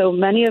feeling, and so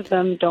many of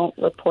them don't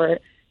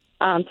report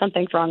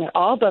something's wrong at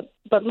all.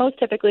 But most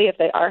typically, if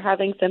they are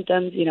having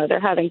symptoms, they're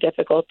having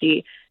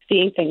difficulty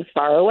seeing things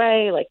far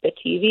away, like the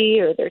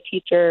TV or their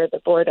teacher, the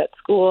board at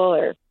school,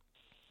 or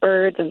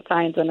birds and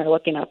signs when they're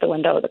looking out the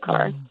window of the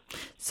car.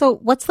 So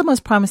what's the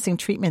most promising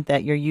treatment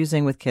that you're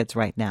using with kids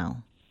right now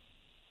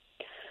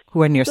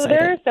who are nearsighted? So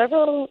there are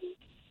several,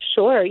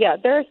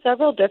 there are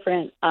several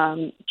different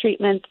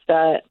treatments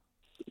that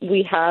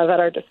we have at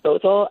our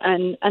disposal,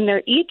 and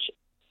they're each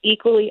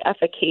equally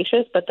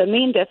efficacious, but the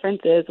main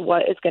difference is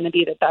what is going to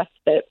be the best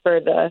fit for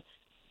the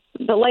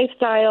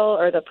lifestyle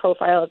or the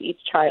profile of each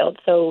child.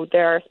 So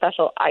there are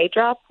special eye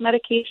drop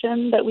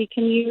medication that we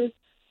can use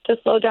to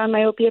slow down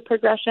myopia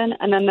progression,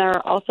 and then there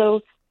are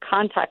also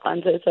contact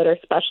lenses that are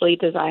specially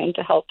designed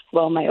to help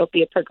slow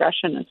myopia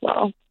progression as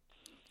well.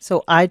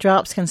 So eye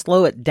drops can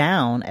slow it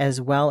down as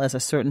well as a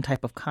certain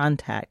type of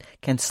contact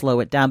can slow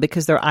it down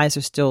because their eyes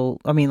are still,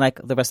 like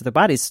the rest of their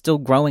body, is still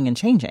growing and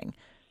changing.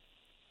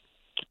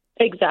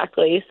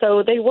 Exactly.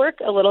 So they work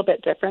a little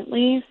bit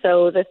differently.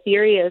 So the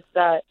theory is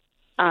that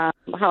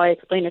how I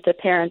explain it to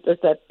parents is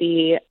that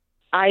the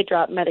eye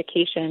drop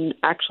medication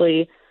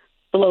actually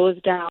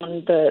slows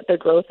down the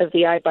growth of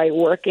the eye by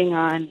working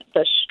on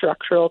the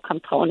structural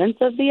components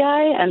of the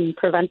eye and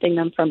preventing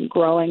them from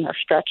growing or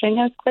stretching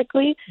as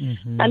quickly.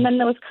 Mm-hmm. And then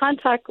those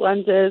contact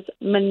lenses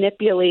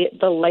manipulate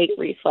the light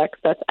reflex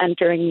that's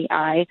entering the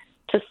eye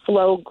to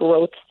slow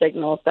growth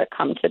signals that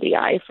come to the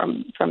eye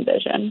from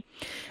vision.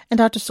 And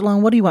Dr.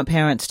 Stallone, what do you want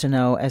parents to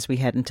know as we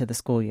head into the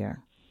school year?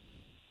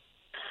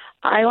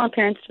 I want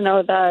parents to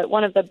know that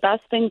one of the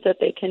best things that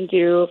they can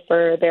do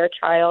for their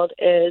child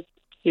is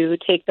to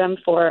take them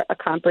for a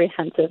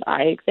comprehensive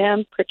eye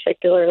exam,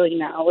 particularly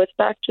now with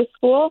back to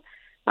school.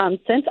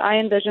 Since eye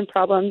and vision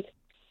problems,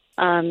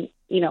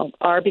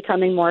 are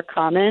becoming more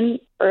common,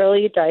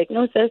 early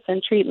diagnosis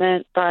and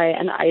treatment by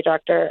an eye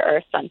doctor are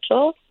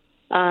essential.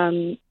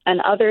 And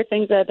other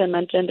things that have been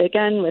mentioned,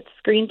 again, with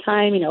screen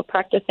time,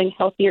 practicing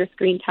healthier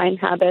screen time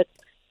habits,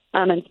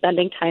 and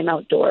spending time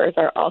outdoors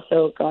are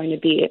also going to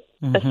be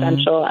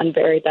essential and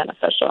very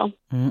beneficial.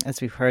 As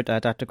we've heard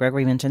Dr.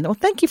 Gregory mention. Well,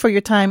 thank you for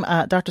your time,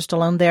 Dr.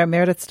 Stallone there.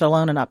 Meredith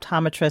Stallone, an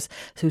optometrist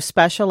who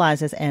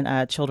specializes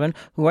in children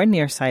who are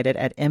nearsighted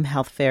at M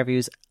Health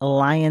Fairview's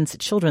Lions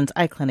Children's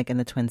Eye Clinic in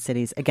the Twin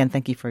Cities. Again,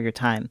 thank you for your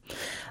time.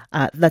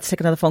 Let's take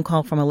another phone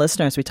call from a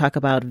listener as we talk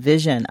about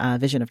vision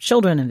of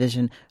children and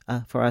vision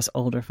for us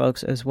older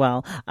folks as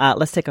well.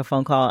 Let's take a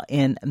phone call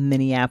in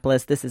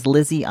Minneapolis. This is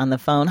Lizzie on the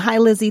phone. Hi,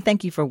 Lizzie.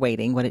 Thank you for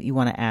waiting. What did you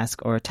want to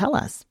ask or tell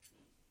us?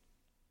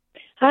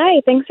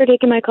 Hi, thanks for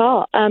taking my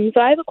call. So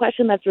I have a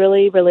question that's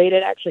really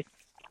related actually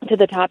to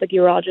the topic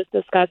you were all just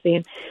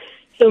discussing.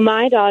 So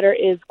my daughter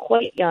is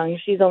quite young.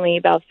 She's only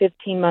about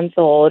 15 months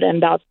old. And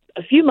about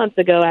a few months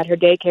ago at her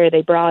daycare,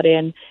 they brought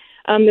in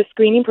the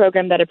screening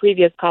program that a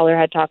previous caller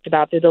had talked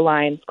about through the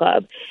Lions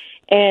Club.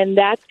 And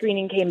that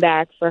screening came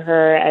back for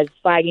her as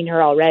flagging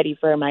her already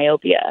for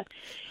myopia.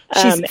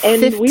 She's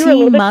 15 we were a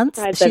little months?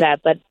 bit surprised by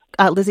that, but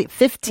Lizzie,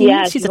 15?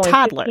 Yeah, she's a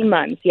toddler. 15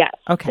 months, yes.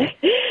 Okay.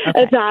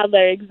 A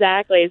toddler,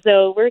 exactly.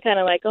 So we're kind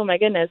of like, oh my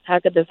goodness, how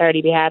could this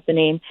already be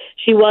happening?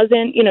 She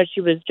wasn't,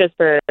 she was, just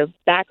for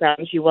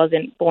background, she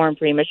wasn't born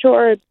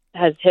premature,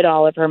 has hit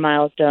all of her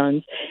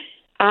milestones.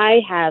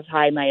 I have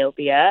high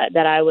myopia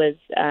that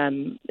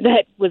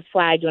was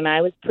flagged when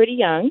I was pretty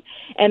young.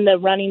 And the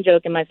running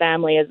joke in my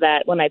family is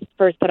that when I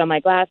first put on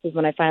my glasses,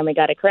 when I finally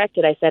got it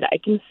corrected, I said, I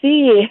can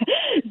see.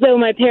 So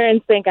my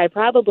parents think I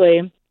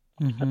probably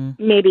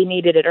maybe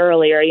needed it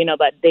earlier,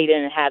 but they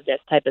didn't have this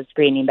type of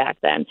screening back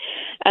then.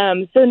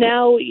 So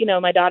now,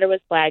 my daughter was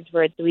flagged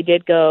for it. So we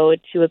did go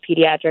to a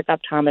pediatric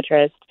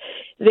optometrist.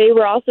 They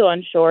were also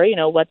unsure,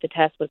 what the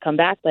test would come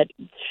back, but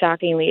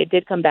shockingly, it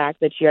did come back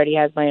that she already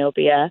has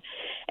myopia,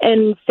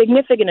 and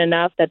significant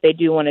enough that they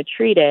do want to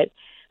treat it.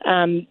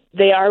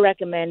 They are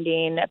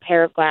recommending a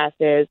pair of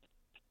glasses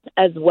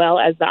as well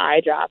as the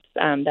eye drops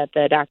that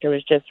the doctor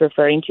was just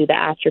referring to, the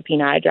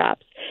atropine eye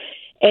drops.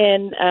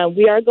 And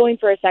we are going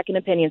for a second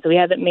opinion, so we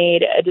haven't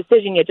made a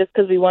decision yet just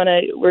because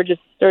we're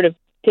just sort of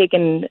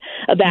taken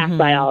aback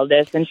by all of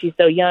this. And she's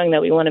so young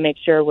that we want to make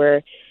sure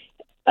we're,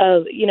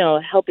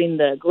 helping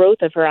the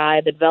growth of her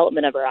eye, the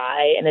development of her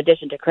eye, in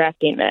addition to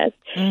correcting this.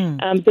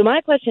 So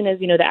my question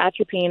is, the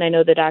atropine, I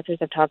know the doctors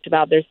have talked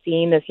about, they're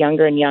seeing this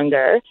younger and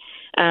younger.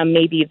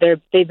 Maybe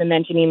they've been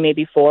mentioning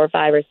maybe 4 or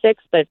 5 or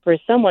 6, but for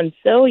someone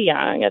so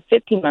young, a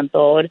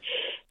 15-month-old,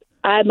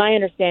 my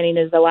understanding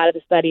is a lot of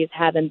the studies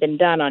haven't been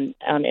done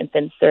on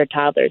infants or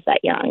toddlers that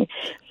young.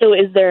 So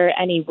is there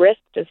any risk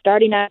to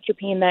starting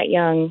atropine that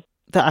young?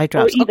 The eye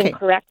drops. Or even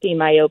correcting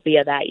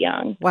myopia that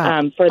young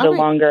for the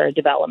longer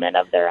development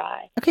of their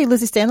eye. Okay,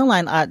 Lizzie, stay on the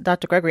line.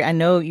 Dr. Gregory, I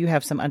know you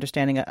have some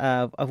understanding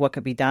of what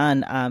could be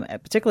done,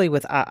 particularly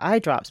with eye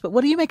drops. But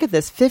what do you make of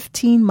this?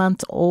 15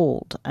 months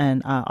old,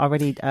 and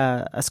already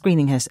a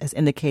screening has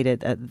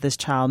indicated that this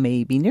child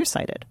may be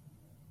nearsighted.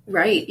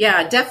 Right.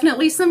 Yeah,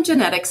 definitely some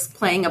genetics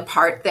playing a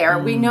part there.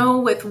 We know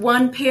with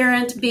one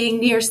parent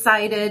being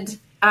nearsighted,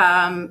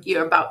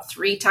 you're about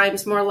 3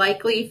 times more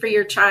likely for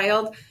your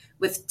child.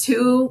 With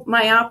 2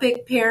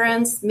 myopic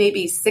parents,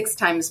 maybe 6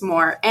 times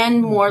more,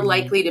 and more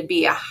likely to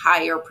be a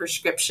higher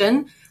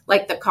prescription,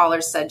 like the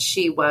caller said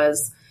she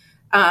was.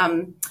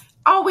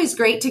 Always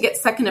great to get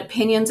second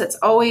opinions. It's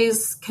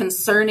always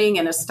concerning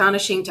and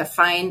astonishing to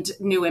find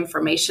new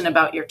information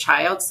about your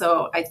child.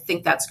 So I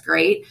think that's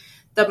great.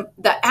 The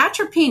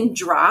atropine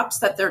drops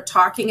that they're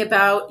talking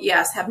about,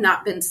 yes, have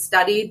not been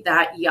studied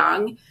that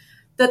young.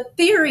 The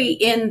theory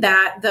in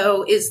that,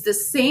 though, is the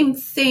same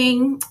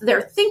thing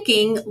they're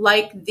thinking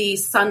like the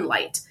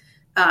sunlight.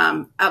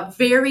 A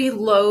very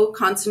low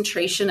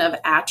concentration of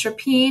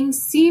atropine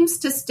seems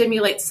to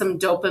stimulate some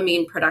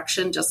dopamine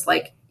production, just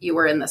like you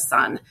were in the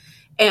sun.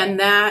 And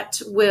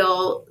that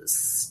will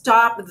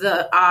stop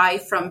the eye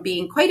from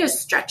being quite as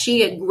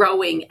stretchy and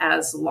growing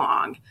as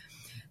long.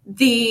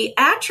 The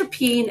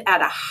atropine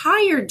at a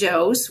higher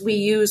dose we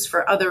use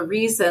for other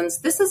reasons.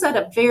 This is at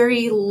a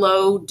very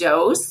low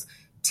dose,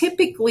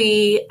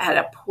 typically at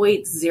a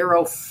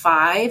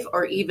 0.05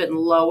 or even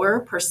lower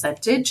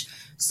percentage.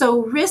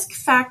 So risk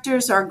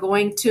factors are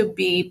going to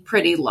be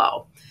pretty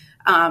low.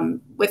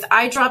 With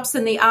eye drops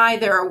in the eye,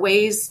 there are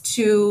ways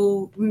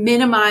to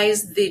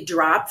minimize the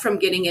drop from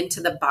getting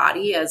into the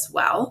body as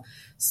well.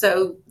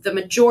 So the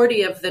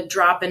majority of the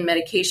drop in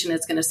medication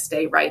is going to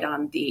stay right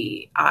on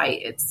the eye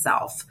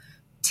itself.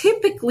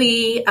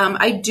 Typically,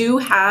 I do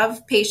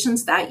have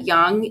patients that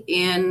young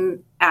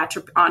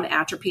on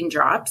atropine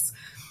drops.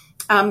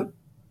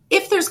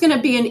 If there's going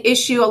to be an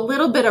issue, a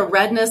little bit of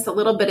redness, a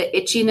little bit of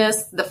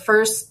itchiness the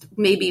first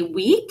maybe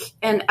week,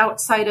 and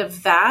outside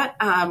of that,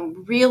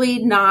 really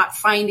not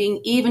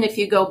finding, even if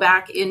you go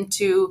back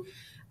into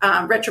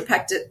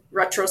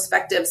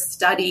retrospective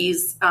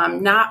studies,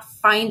 not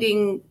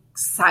finding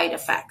side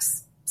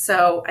effects.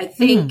 So I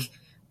think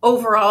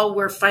overall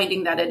we're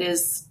finding that it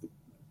is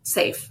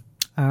safe.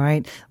 All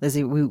right,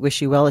 Lizzie, we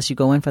wish you well as you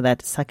go in for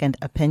that second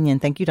opinion.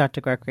 Thank you,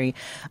 Dr. Gregory.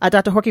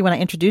 Dr. Horkey, when I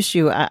introduced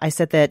you, I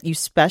said that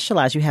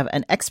you have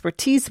an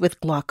expertise with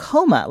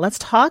glaucoma. Let's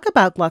talk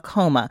about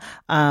glaucoma.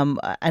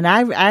 And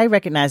I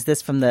recognize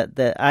this from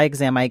the eye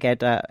exam I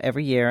get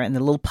every year and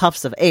the little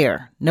puffs of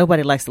air.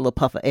 Nobody likes the little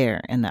puff of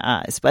air in the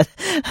eyes. But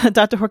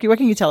Dr. Horkey, what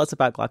can you tell us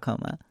about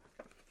glaucoma?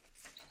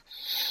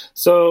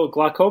 So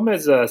glaucoma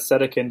is a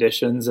set of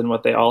conditions, and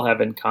what they all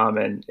have in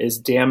common is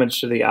damage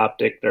to the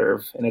optic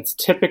nerve, and it's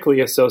typically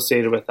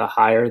associated with a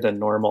higher than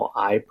normal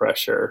eye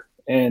pressure.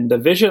 And the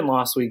vision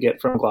loss we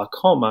get from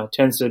glaucoma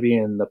tends to be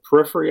in the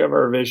periphery of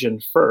our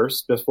vision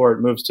first before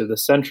it moves to the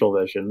central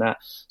vision.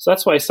 So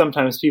that's why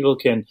sometimes people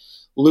can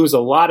lose a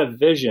lot of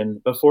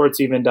vision before it's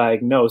even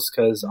diagnosed,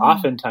 because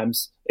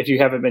oftentimes if you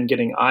haven't been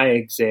getting eye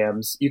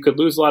exams, you could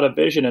lose a lot of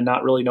vision and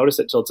not really notice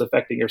it till it's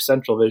affecting your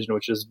central vision,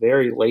 which is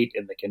very late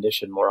in the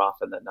condition more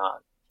often than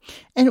not.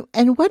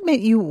 And what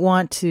made you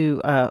want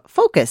to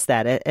focus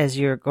that as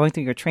you're going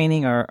through your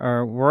training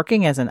or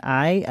working as an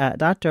eye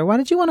doctor? Why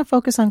did you want to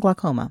focus on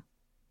glaucoma?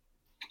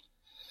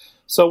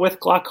 So with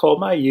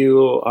glaucoma,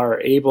 you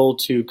are able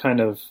to kind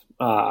of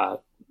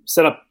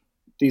set up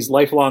these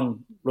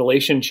lifelong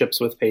relationships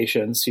with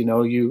patients.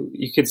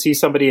 You could see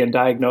somebody and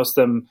diagnose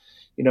them,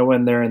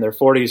 when they're in their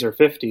 40s or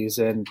 50s,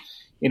 and,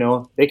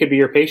 they could be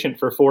your patient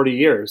for 40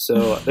 years.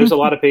 So there's a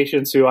lot of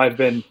patients who I've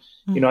been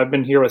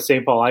here with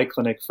St. Paul Eye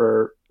Clinic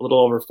for a little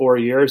over 4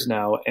 years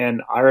now,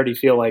 and I already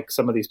feel like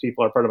some of these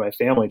people are part of my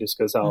family just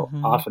because how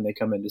often they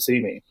come in to see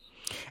me.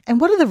 And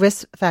what are the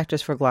risk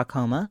factors for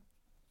glaucoma?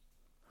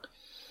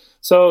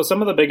 So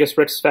some of the biggest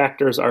risk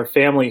factors are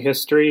family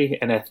history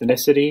and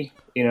ethnicity.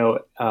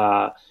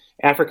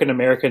 African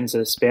Americans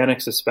and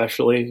Hispanics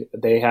especially,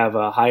 they have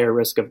a higher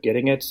risk of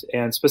getting it.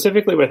 And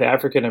specifically with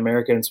African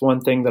Americans, one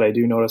thing that I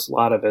do notice a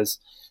lot of is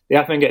they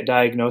often get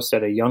diagnosed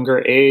at a younger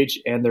age,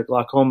 and their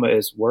glaucoma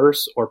is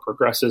worse or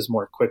progresses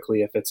more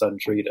quickly if it's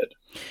untreated.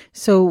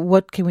 So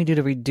what can we do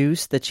to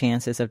reduce the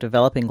chances of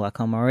developing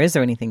glaucoma, or is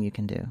there anything you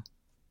can do?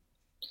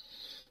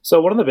 So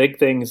one of the big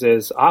things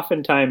is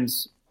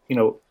oftentimes,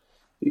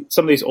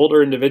 some of these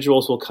older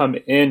individuals will come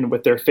in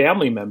with their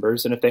family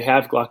members, and if they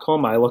have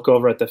glaucoma, I look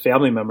over at the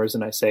family members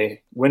and I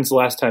say, when's the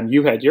last time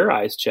you had your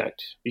eyes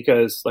checked?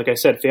 Because, like I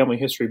said, family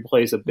history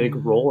plays a big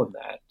role in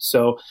that.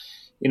 So,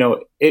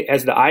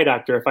 as the eye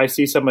doctor, if I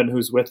see someone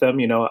who's with them,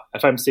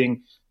 if I'm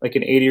seeing like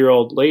an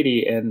 80-year-old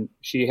lady and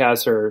she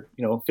has her,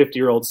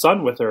 50-year-old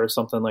son with her or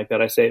something like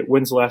that, I say,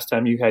 when's the last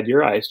time you had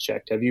your eyes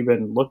checked? Have you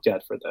been looked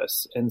at for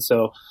this? And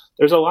so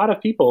there's a lot of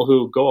people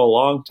who go a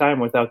long time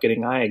without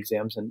getting eye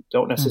exams and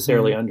don't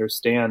necessarily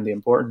understand the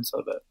importance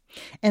of it.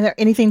 And there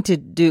anything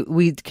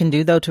we can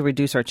do, though, to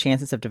reduce our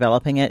chances of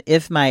developing it?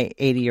 If my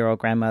 80-year-old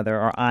grandmother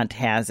or aunt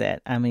has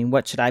it,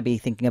 what should I be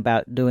thinking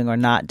about doing or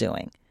not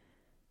doing?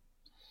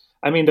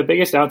 The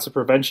biggest ounce of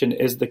prevention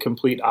is the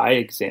complete eye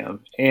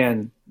exam.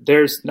 And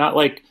there's not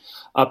like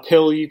a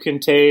pill you can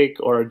take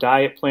or a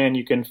diet plan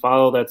you can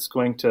follow that's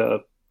going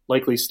to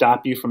likely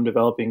stop you from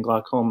developing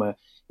glaucoma.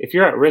 If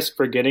you're at risk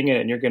for getting it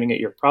and you're getting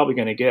it, you're probably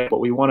going to get it. What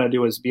we want to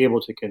do is be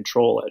able to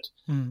control it.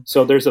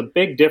 So there's a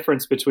big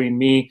difference between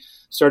me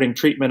starting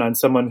treatment on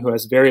someone who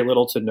has very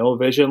little to no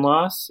vision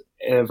loss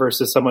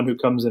versus someone who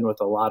comes in with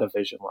a lot of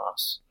vision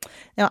loss.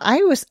 Now, I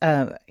was,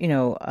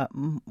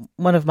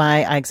 one of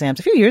my eye exams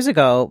a few years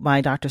ago,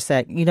 my doctor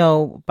said,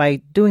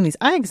 by doing these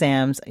eye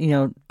exams,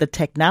 the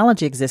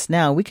technology exists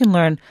now. We can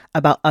learn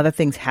about other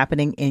things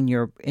happening in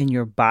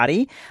your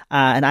body.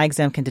 An eye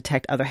exam can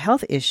detect other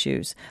health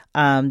issues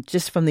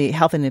just from the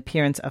health and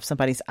appearance of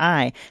somebody's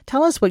eye.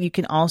 Tell us what you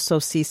can also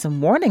see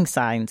some warning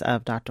signs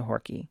of, Dr.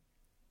 Horkey.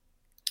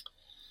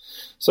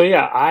 So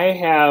yeah, I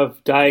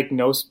have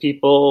diagnosed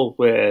people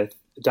with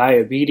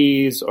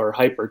diabetes or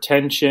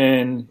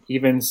hypertension,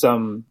 even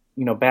some,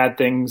 bad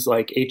things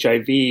like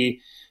HIV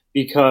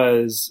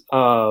because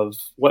of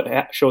what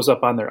shows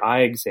up on their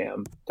eye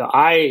exam. The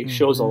eye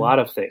shows a lot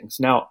of things.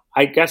 Now,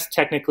 I guess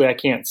technically I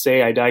can't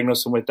say I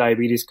diagnosed them with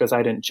diabetes because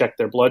I didn't check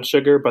their blood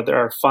sugar, but there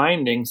are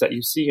findings that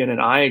you see in an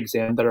eye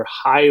exam that are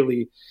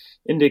highly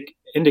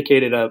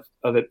indicated of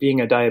it being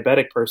a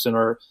diabetic person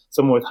or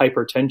someone with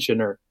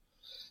hypertension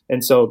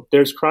and so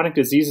there's chronic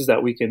diseases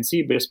that we can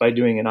see just by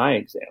doing an eye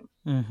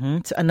exam.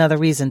 It's another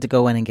reason to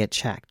go in and get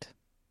checked.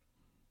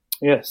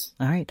 Yes.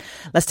 All right.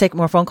 Let's take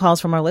more phone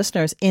calls from our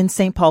listeners. In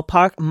St. Paul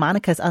Park,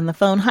 Monica's on the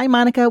phone. Hi,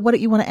 Monica. What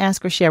do you want to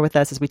ask or share with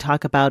us as we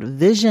talk about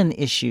vision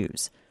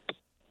issues?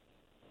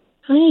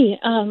 Hi.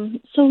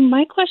 So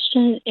my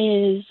question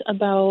is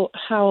about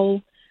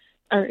how,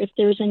 or if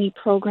there's any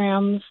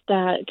programs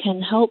that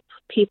can help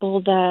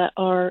people that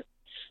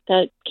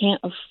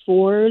can't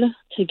afford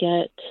to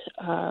get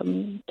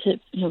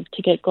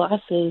to get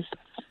glasses,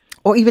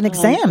 or even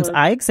exams.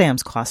 Eye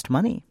exams cost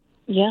money.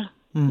 Yeah.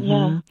 Mm-hmm.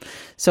 Yeah.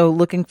 So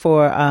looking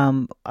for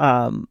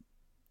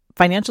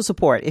financial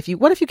support.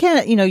 What if you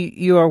can't?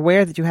 You are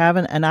aware that you have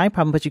an eye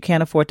problem, but you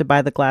can't afford to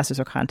buy the glasses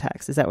or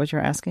contacts. Is that what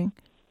you're asking?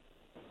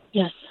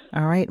 Yes.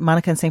 All right,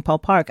 Monica in St. Paul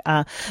Park.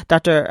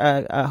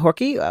 Dr.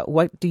 Horkey,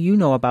 what do you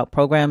know about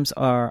programs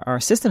or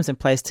systems in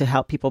place to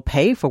help people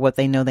pay for what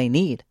they know they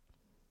need?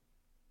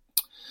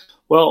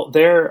 Well,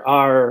 there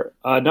are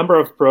a number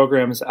of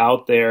programs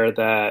out there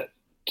that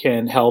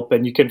can help,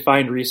 and you can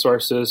find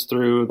resources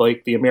through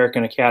like the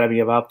American Academy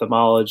of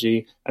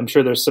Ophthalmology. I'm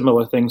sure there's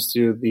similar things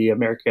to the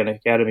American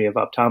Academy of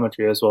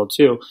Optometry as well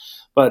too.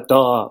 But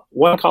the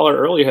one caller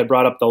earlier had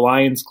brought up the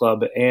Lions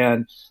Club,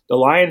 and the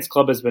Lions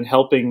Club has been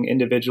helping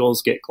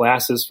individuals get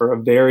glasses for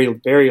a very,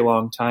 very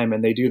long time,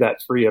 and they do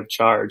that free of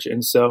charge.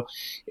 And so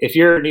if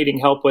you're needing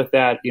help with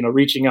that,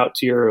 reaching out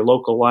to your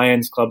local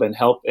Lions Club and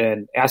help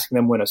and asking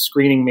them when a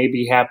screening may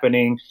be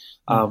happening.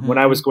 When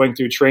I was going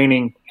through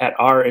training at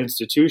our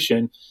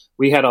institution,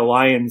 we had a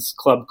Lions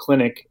Club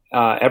clinic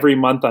every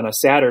month on a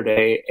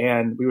Saturday,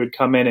 and we would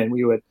come in and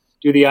we would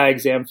do the eye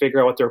exam, figure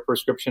out what their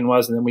prescription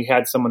was, and then we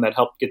had someone that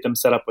helped get them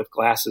set up with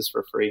glasses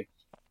for free.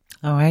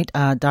 All right.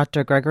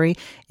 Dr. Gregory,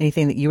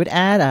 anything that you would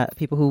add?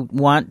 People who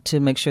want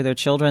to make sure their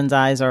children's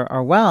eyes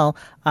are well,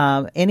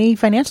 any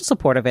financial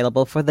support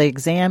available for the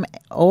exam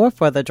or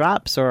for the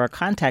drops or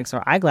contacts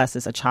or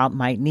eyeglasses a child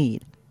might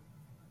need?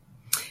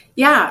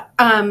 Yeah,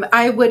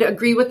 I would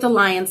agree with the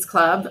Lions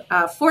Club.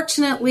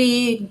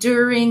 Fortunately,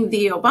 during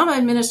the Obama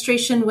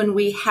administration, when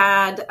we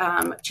had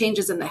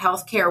changes in the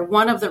healthcare,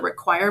 one of the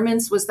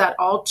requirements was that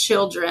all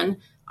children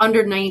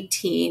under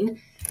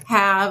 19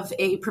 have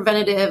a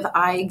preventative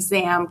eye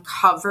exam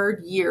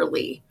covered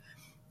yearly.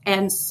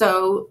 And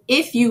so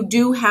if you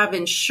do have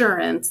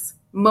insurance,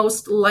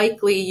 most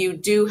likely you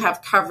do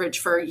have coverage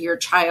for your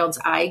child's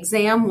eye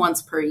exam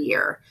once per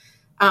year.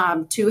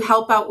 To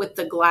help out with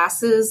the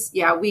glasses,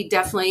 we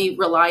definitely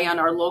rely on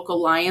our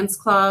local Lions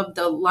Club.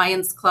 The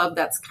Lions Club,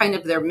 that's kind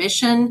of their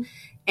mission,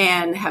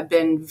 and have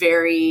been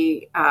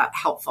very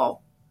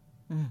helpful.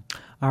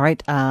 All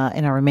right.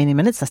 In our remaining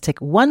minutes, let's take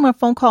one more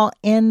phone call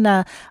in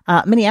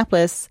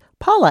Minneapolis.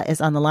 Paula is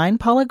on the line.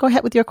 Paula, go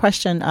ahead with your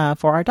question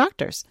for our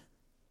doctors.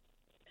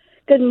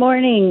 Good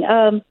morning.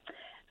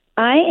 I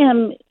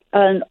am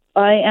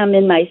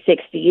in my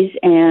 60s,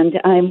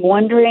 and I'm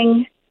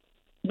wondering,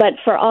 but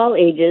for all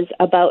ages,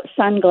 about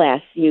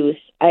sunglass use.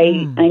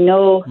 I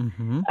know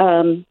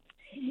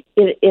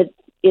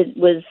it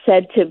was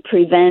said to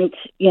prevent,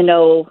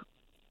 ill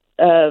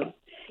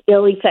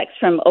effects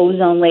from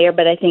ozone layer,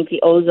 but I think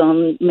the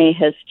ozone may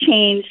have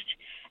changed.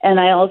 And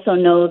I also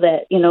know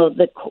that,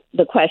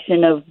 the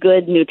question of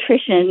good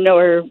nutrition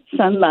or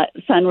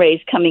sun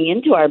rays coming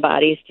into our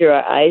bodies through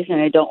our eyes,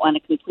 and I don't want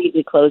to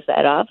completely close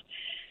that off.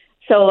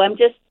 So I'm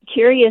just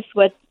curious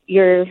what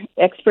your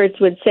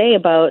experts would say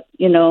about,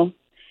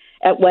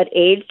 at what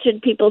age should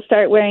people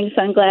start wearing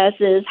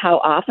sunglasses? How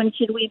often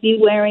should we be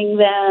wearing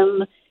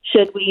them?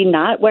 Should we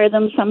not wear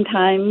them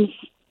sometimes?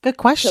 Good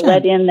question. To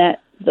let in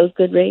those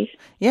good rays?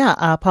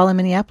 Yeah, Paul in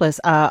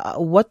Minneapolis.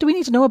 What do we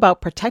need to know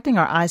about protecting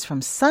our eyes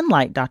from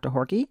sunlight, Dr.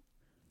 Horkey?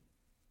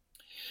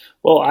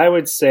 Well, I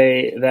would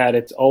say that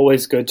it's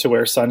always good to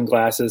wear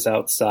sunglasses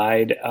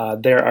outside.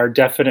 There are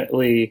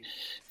definitely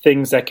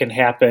things that can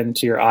happen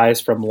to your eyes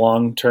from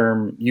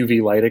long-term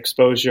UV light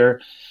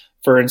exposure.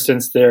 For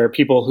instance, there are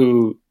people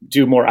who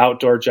do more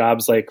outdoor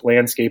jobs like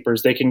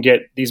landscapers. They can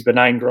get these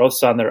benign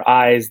growths on their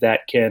eyes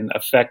that can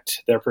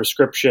affect their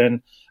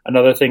prescription.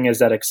 Another thing is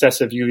that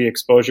excessive UV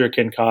exposure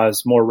can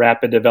cause more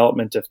rapid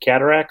development of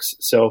cataracts.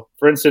 So,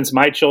 for instance,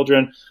 my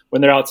children,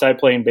 when they're outside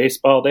playing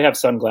baseball, they have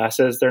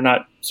sunglasses. They're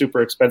not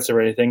super expensive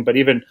or anything, but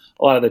even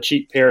a lot of the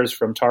cheap pairs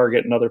from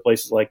Target and other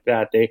places like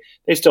that, they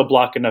still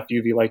block enough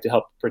UV light to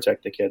help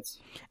protect the kids.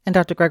 And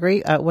Dr.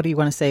 Gregory, what do you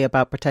want to say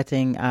about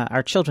protecting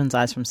our children's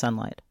eyes from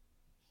sunlight?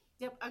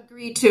 Yep,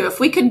 agree too. If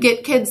we could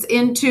get kids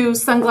into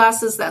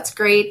sunglasses, that's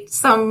great.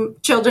 Some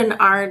children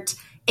aren't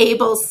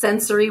able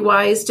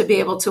sensory-wise to be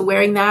able to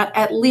wearing that.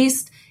 At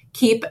least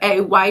keep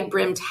a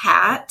wide-brimmed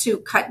hat to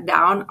cut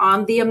down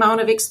on the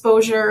amount of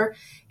exposure.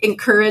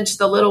 Encourage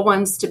the little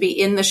ones to be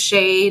in the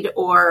shade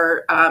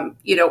or,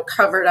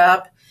 covered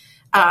up.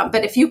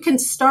 But if you can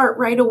start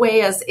right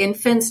away as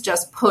infants,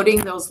 just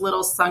putting those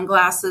little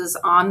sunglasses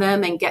on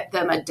them and get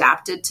them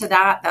adapted to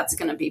that, that's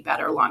going to be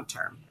better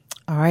long-term.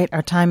 All right,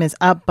 our time is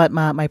up, but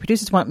my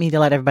producers want me to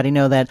let everybody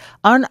know that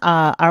on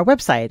our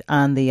website,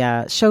 on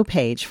the show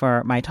page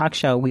for my talk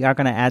show, we are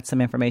going to add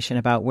some information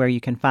about where you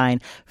can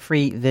find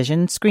free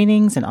vision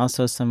screenings and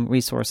also some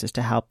resources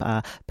to help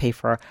pay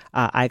for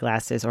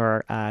eyeglasses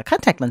or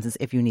contact lenses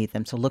if you need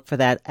them. So look for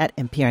that at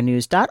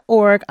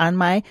nprnews.org on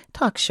my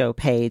talk show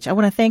page. I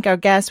want to thank our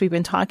guests. We've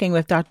been talking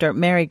with Dr.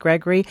 Mary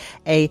Gregory,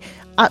 a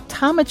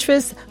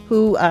optometrist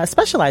who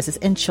specializes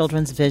in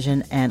children's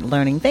vision and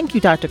learning. Thank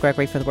you, Dr.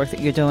 Gregory, for the work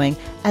that you're doing,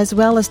 as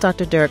well as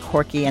Dr. Derek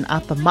Horkey, an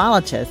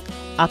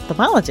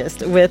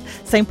ophthalmologist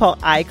with St. Paul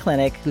Eye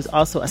Clinic, who's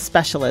also a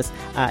specialist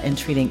in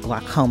treating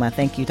glaucoma.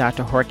 Thank you,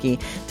 Dr. Horkey.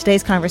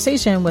 Today's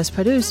conversation was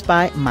produced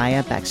by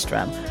Maya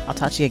Beckstrom. I'll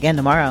talk to you again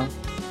tomorrow.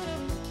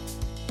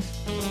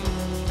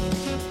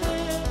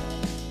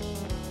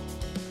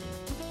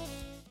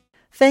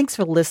 Thanks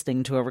for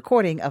listening to a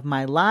recording of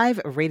my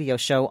live radio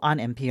show on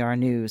NPR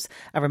News.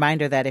 A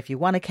reminder that if you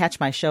want to catch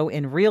my show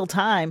in real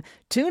time,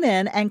 tune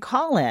in and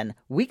call in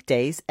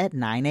weekdays at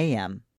 9 a.m.